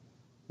mean,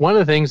 one of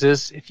the things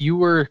is if you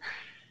were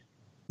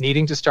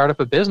needing to start up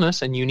a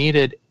business and you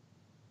needed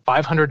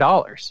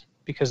 $500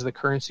 because of the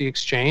currency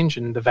exchange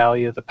and the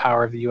value of the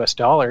power of the US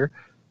dollar,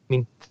 I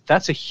mean,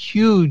 that's a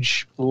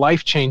huge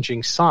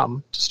life-changing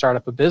sum to start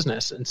up a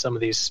business in some of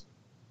these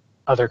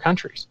other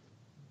countries.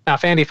 Now,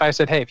 Andy, if I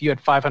said, hey, if you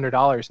had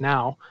 $500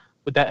 now,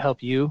 would that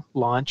help you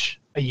launch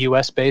a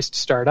US-based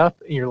startup?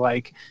 And you're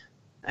like,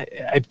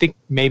 I think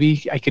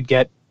maybe I could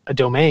get a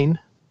domain.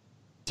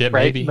 Yeah,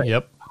 right? Maybe,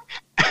 yep.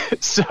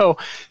 So,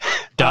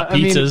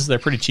 pizzas, they're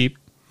pretty cheap.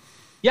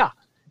 Yeah.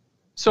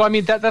 So, I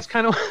mean, that's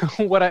kind of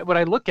what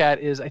I look at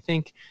is I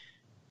think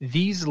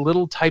these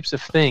little types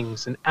of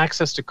things and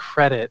access to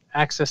credit,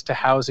 access to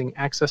housing,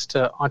 access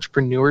to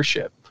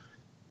entrepreneurship,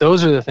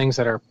 those are the things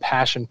that are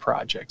passion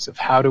projects of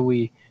how do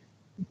we're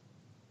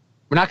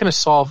not going to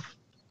solve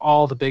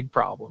all the big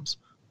problems,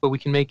 but we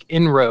can make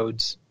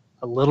inroads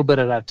a little bit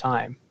at a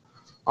time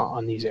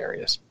on these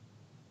areas.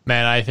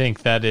 Man, I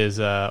think that is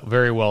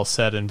very well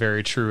said and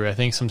very true. I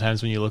think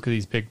sometimes when you look at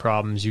these big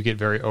problems, you get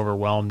very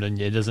overwhelmed and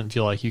it doesn't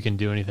feel like you can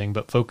do anything,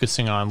 but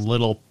focusing on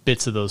little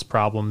bits of those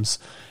problems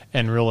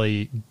and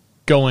really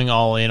going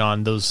all in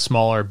on those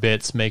smaller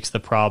bits makes the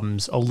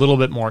problems a little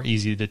bit more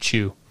easy to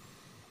chew.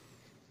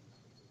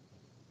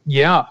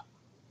 Yeah.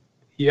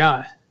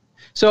 Yeah.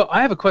 So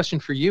I have a question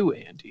for you,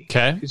 Andy.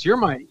 Okay. Because you're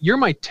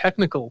my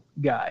technical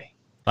guy.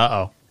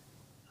 Uh-oh.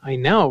 I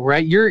know,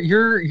 right?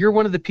 You're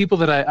one of the people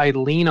that I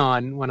lean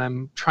on when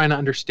I'm trying to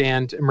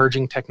understand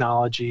emerging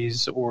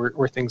technologies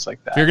or things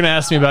like that. If you're going to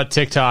ask me about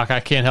TikTok, I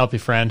can't help you,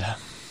 friend.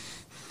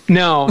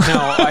 No,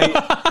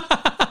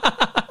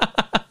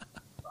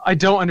 I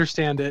don't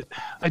understand it.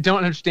 I don't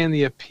understand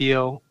the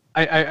appeal.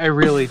 I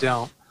really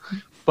don't.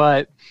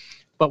 But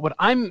what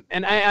I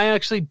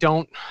actually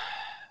don't.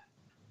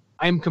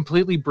 I'm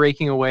completely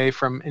breaking away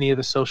from any of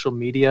the social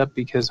media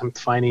because I'm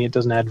finding it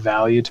doesn't add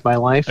value to my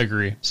life.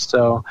 Agree.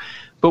 So,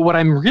 but what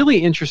I'm really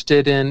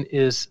interested in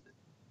is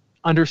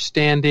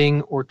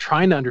understanding or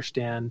trying to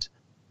understand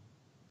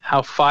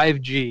how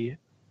 5G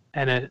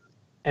and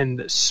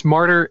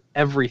smarter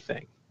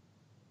everything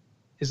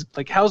is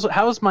like.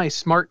 How's my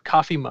smart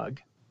coffee mug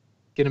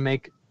going to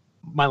make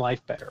my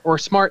life better? Or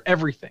smart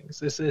everything?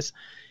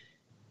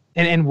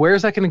 And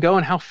where's that going to go?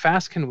 And how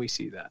fast can we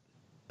see that?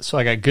 So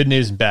I got good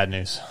news and bad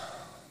news.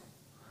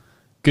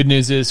 Good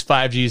news is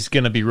 5G is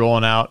going to be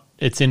rolling out.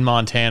 It's in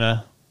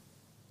Montana.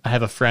 I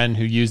have a friend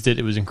who used it.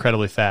 It was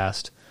incredibly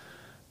fast.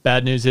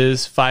 Bad news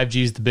is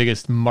 5G is the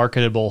biggest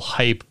marketable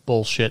hype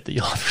bullshit that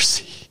you'll ever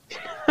see.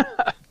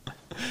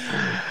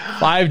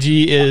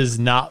 5G is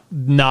not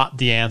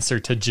the answer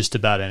to just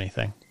about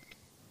anything.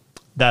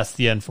 That's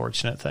the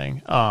unfortunate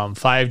thing.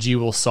 5G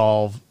will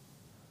solve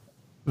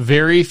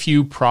very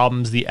few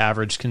problems the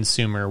average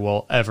consumer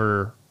will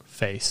ever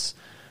face.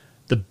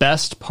 The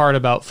best part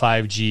about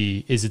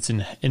 5G is it's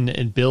an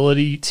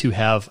ability to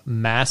have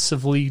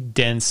massively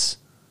dense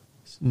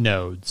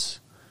nodes.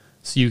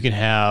 So you can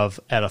have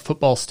at a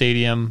football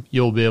stadium,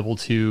 you'll be able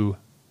to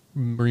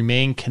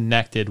remain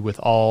connected with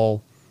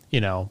all,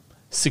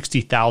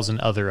 60,000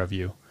 other of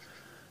you.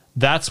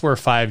 That's where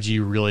 5G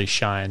really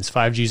shines.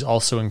 5G is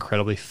also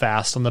incredibly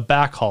fast on the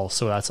backhaul,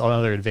 so that's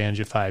another advantage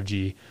of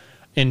 5G.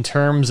 In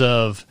terms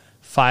of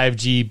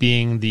 5G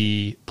being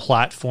the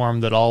platform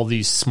that all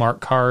these smart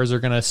cars are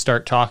going to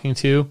start talking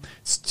to,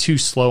 it's too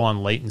slow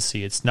on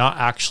latency. It's not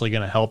actually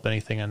going to help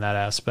anything in that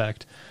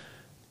aspect.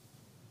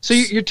 So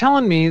you're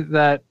telling me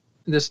that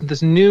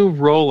this new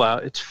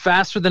rollout, it's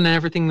faster than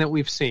everything that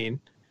we've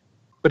seen,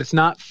 but it's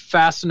not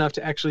fast enough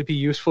to actually be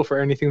useful for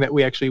anything that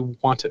we actually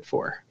want it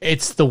for.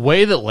 It's the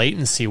way that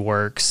latency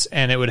works,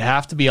 and it would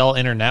have to be all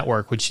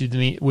inter-network, which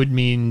would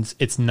mean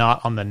it's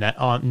not on the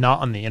not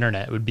on the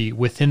internet. It would be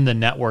within the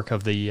network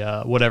of the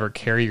whatever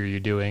carrier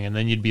you're doing, and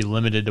then you'd be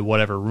limited to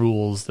whatever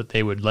rules that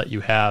they would let you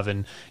have,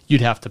 and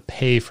you'd have to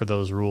pay for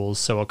those rules.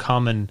 So a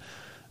common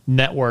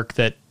network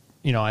that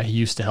I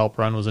used to help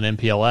run was an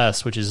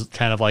MPLS, which is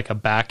kind of like a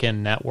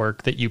back-end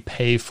network that you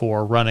pay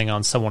for running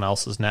on someone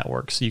else's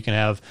network. So you can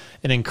have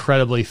an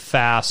incredibly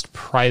fast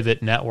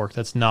private network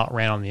that's not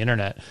ran on the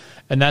internet.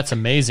 And that's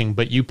amazing,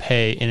 but you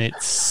pay an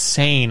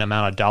insane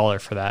amount of dollar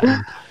for that.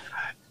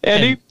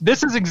 Andy,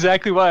 this is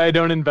exactly why I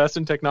don't invest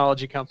in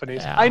technology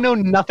companies. Yeah. I know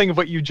nothing of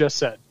what you just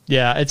said.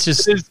 Yeah, it's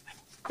just...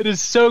 It is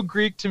so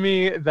Greek to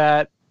me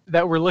that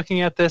we're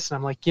looking at this, and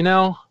I'm like,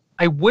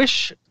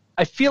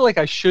 I feel like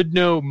I should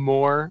know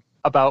more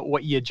about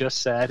what you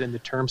just said and the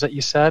terms that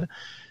you said.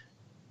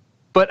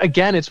 But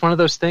again, it's one of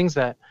those things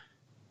that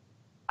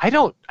I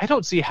don't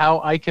see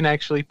how I can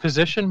actually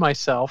position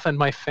myself and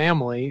my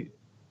family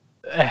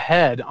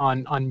ahead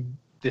on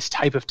this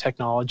type of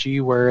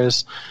technology,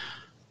 whereas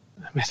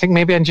I think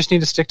maybe I just need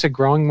to stick to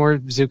growing more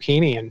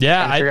zucchini and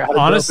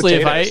honestly,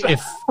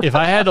 if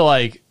I had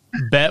to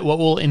bet what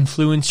will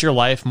influence your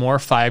life more,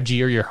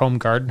 5G or your home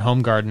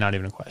garden, not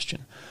even a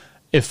question.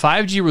 If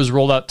 5G was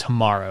rolled out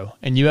tomorrow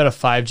and you had a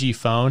 5G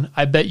phone,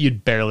 I bet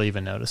you'd barely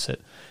even notice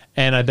it.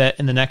 And I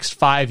bet in the next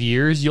 5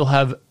 years, you'll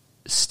have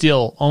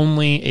still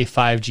only a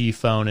 5G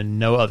phone and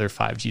no other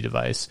 5G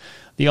device.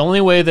 The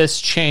only way this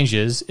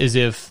changes is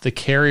if the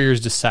carriers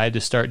decide to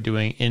start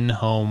doing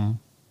in-home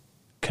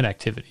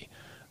connectivity.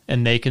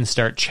 And they can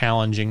start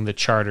challenging the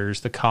Charters,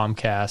 the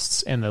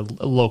Comcasts, and the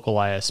local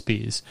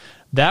ISPs.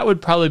 That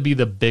would probably be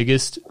the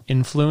biggest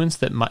influence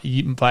that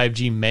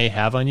 5G may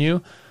have on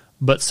you.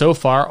 But so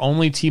far,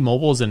 only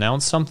T-Mobile has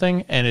announced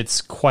something, and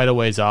it's quite a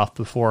ways off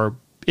before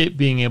it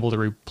being able to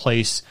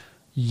replace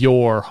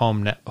your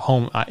home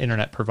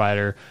internet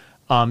provider.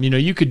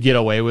 You could get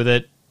away with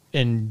it,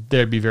 and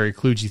there'd be very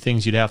kludgy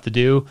things you'd have to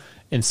do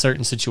in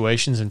certain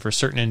situations and for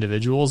certain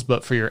individuals.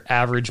 But for your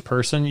average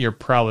person, you're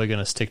probably going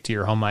to stick to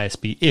your home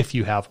ISP if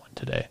you have one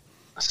today.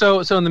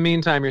 So in the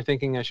meantime, you're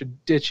thinking I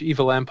should ditch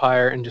Evil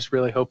Empire and just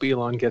really hope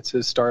Elon gets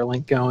his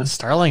Starlink going?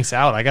 Starlink's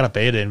out. I got a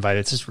beta invite.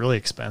 It's just really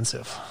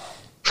expensive.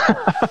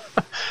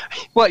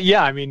 Well,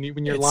 yeah, I mean,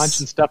 when you're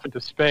launching stuff into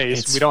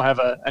space, we don't have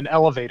an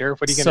elevator.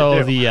 What are you going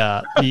to do?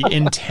 So the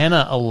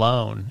antenna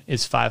alone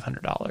is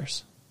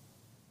 $500.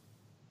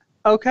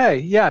 Okay,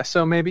 yeah.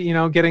 So maybe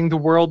getting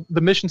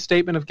the mission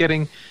statement of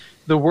getting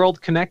the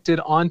world connected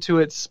onto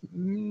its a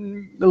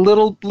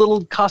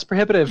little cost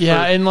prohibitive.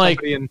 Yeah,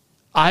 and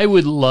I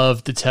would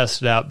love to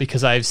test it out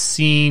because I've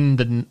seen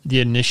the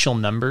initial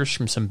numbers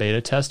from some beta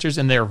testers,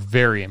 and they're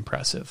very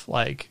impressive.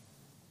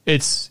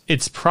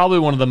 It's probably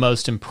one of the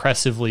most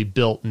impressively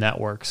built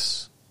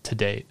networks to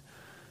date.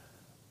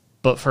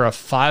 But for a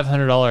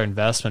 $500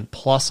 investment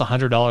plus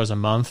 $100 a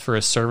month for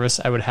a service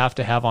I would have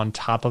to have on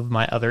top of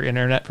my other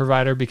internet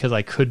provider because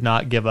I could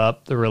not give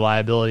up the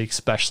reliability,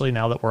 especially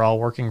now that we're all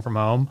working from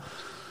home,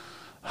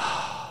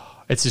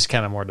 it's just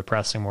kind of more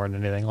depressing more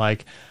than anything.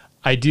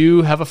 I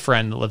do have a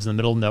friend that lives in the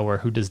middle of nowhere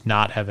who does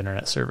not have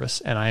internet service,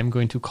 and I am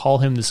going to call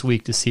him this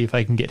week to see if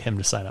I can get him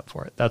to sign up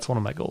for it. That's one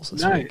of my goals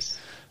this week.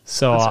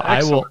 So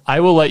I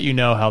will let you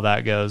know how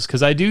that goes,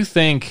 because I do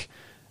think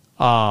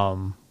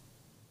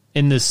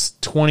in this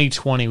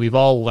 2020 we've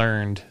all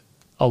learned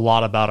a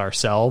lot about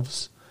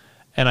ourselves,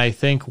 and I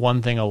think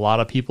one thing a lot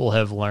of people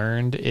have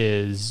learned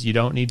is you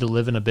don't need to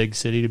live in a big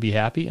city to be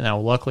happy. Now,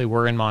 luckily,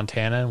 we're in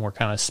Montana and we're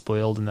kind of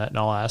spoiled in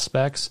all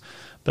aspects,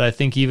 but I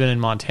think even in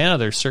Montana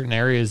there's certain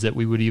areas that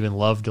we would even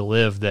love to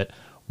live that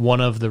one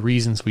of the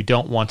reasons we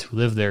don't want to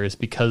live there is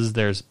because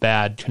there's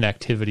bad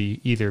connectivity,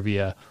 either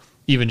via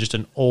even just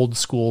an old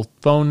school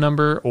phone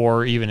number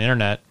or even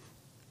internet.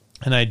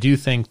 And I do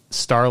think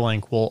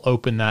Starlink will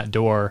open that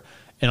door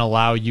and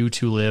allow you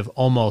to live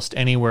almost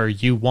anywhere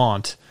you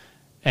want,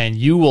 and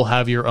you will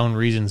have your own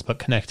reasons, but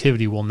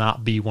connectivity will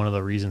not be one of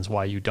the reasons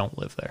why you don't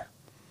live there.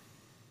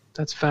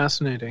 That's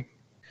fascinating.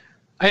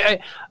 I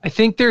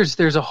think there's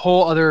a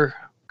whole other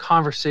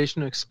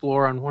conversation to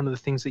explore on one of the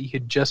things that you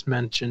had just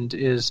mentioned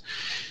is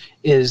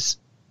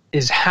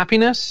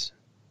happiness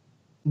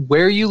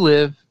where you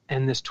live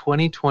in this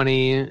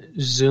 2020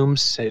 Zoom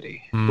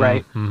city,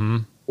 right? Mm-hmm.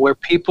 Where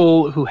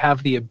people who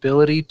have the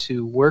ability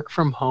to work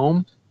from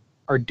home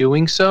are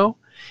doing so.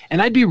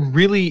 And I'd be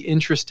really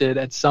interested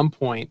at some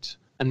point,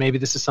 and maybe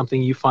this is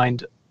something you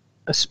find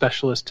a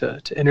specialist to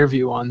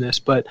interview on this,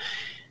 but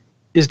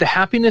is the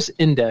happiness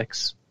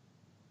index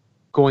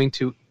going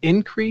to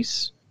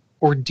increase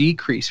or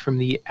decrease from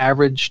the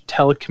average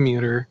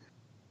telecommuter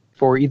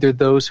for either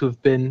those who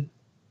have been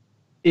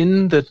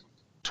in the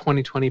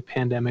 2020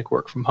 pandemic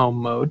work from home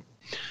mode,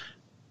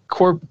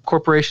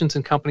 corporations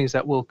and companies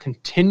that will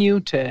continue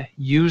to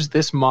use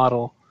this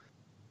model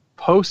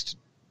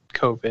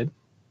post-COVID,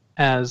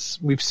 as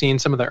we've seen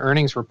some of the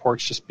earnings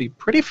reports just be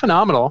pretty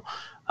phenomenal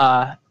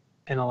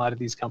in a lot of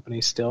these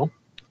companies still.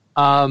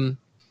 And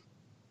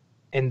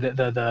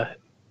the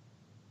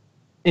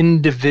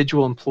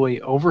individual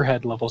employee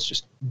overhead levels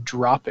just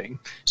dropping.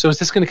 So is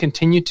this going to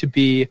continue to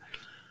be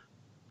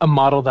a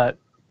model that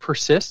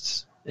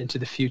persists into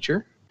the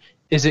future?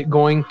 Is it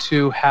going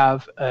to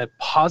have a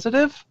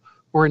positive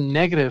or a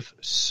negative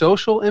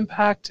social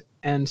impact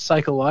and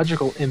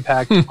psychological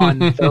impact on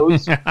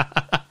those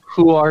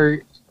who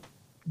are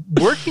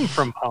working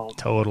from home?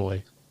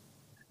 Totally.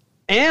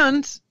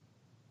 And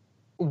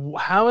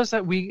how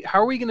are we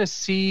going to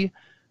see,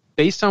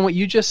 based on what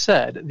you just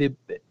said,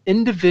 the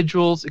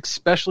individuals,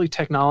 especially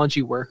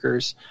technology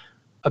workers,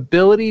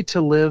 ability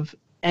to live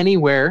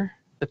anywhere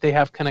that they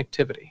have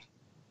connectivity?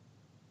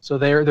 So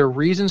their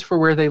reasons for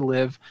where they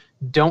live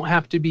don't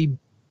have to be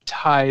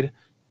tied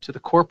to the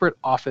corporate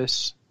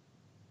office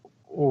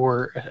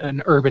or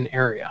an urban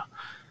area.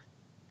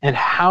 And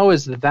how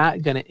is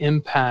that going to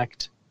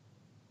impact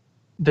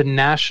the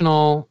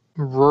national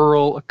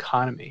rural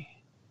economy?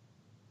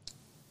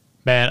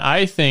 Man,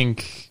 I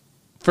think,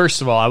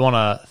 first of all, I want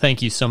to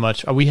thank you so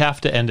much. We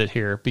have to end it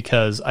here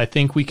because I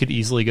think we could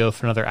easily go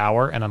for another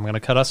hour, and I'm going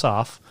to cut us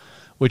off,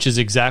 which is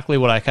exactly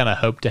what I kind of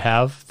hope to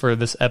have for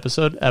this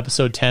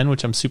episode 10,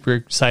 which I'm super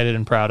excited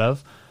and proud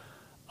of.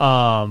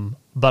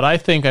 But I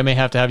think I may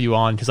have to have you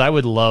on because I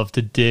would love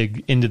to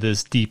dig into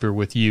this deeper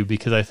with you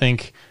because I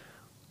think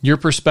your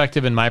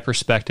perspective and my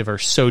perspective are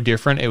so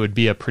different. It would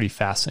be a pretty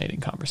fascinating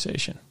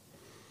conversation.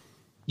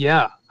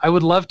 Yeah, I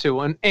would love to.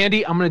 And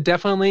Andy, I'm going to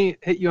definitely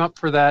hit you up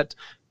for that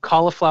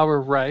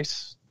cauliflower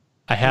rice.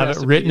 I have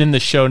it written in the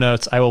show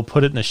notes. I will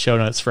put it in the show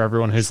notes for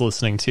everyone who's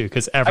listening too,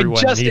 because everyone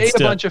needs to. I just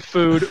ate a bunch of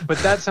food, but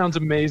that sounds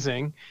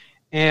amazing.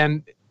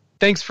 And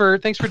thanks for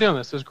doing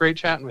this. It was great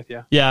chatting with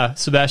you. Yeah,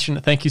 Sebastian,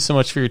 thank you so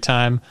much for your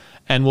time,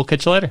 and we'll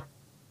catch you later.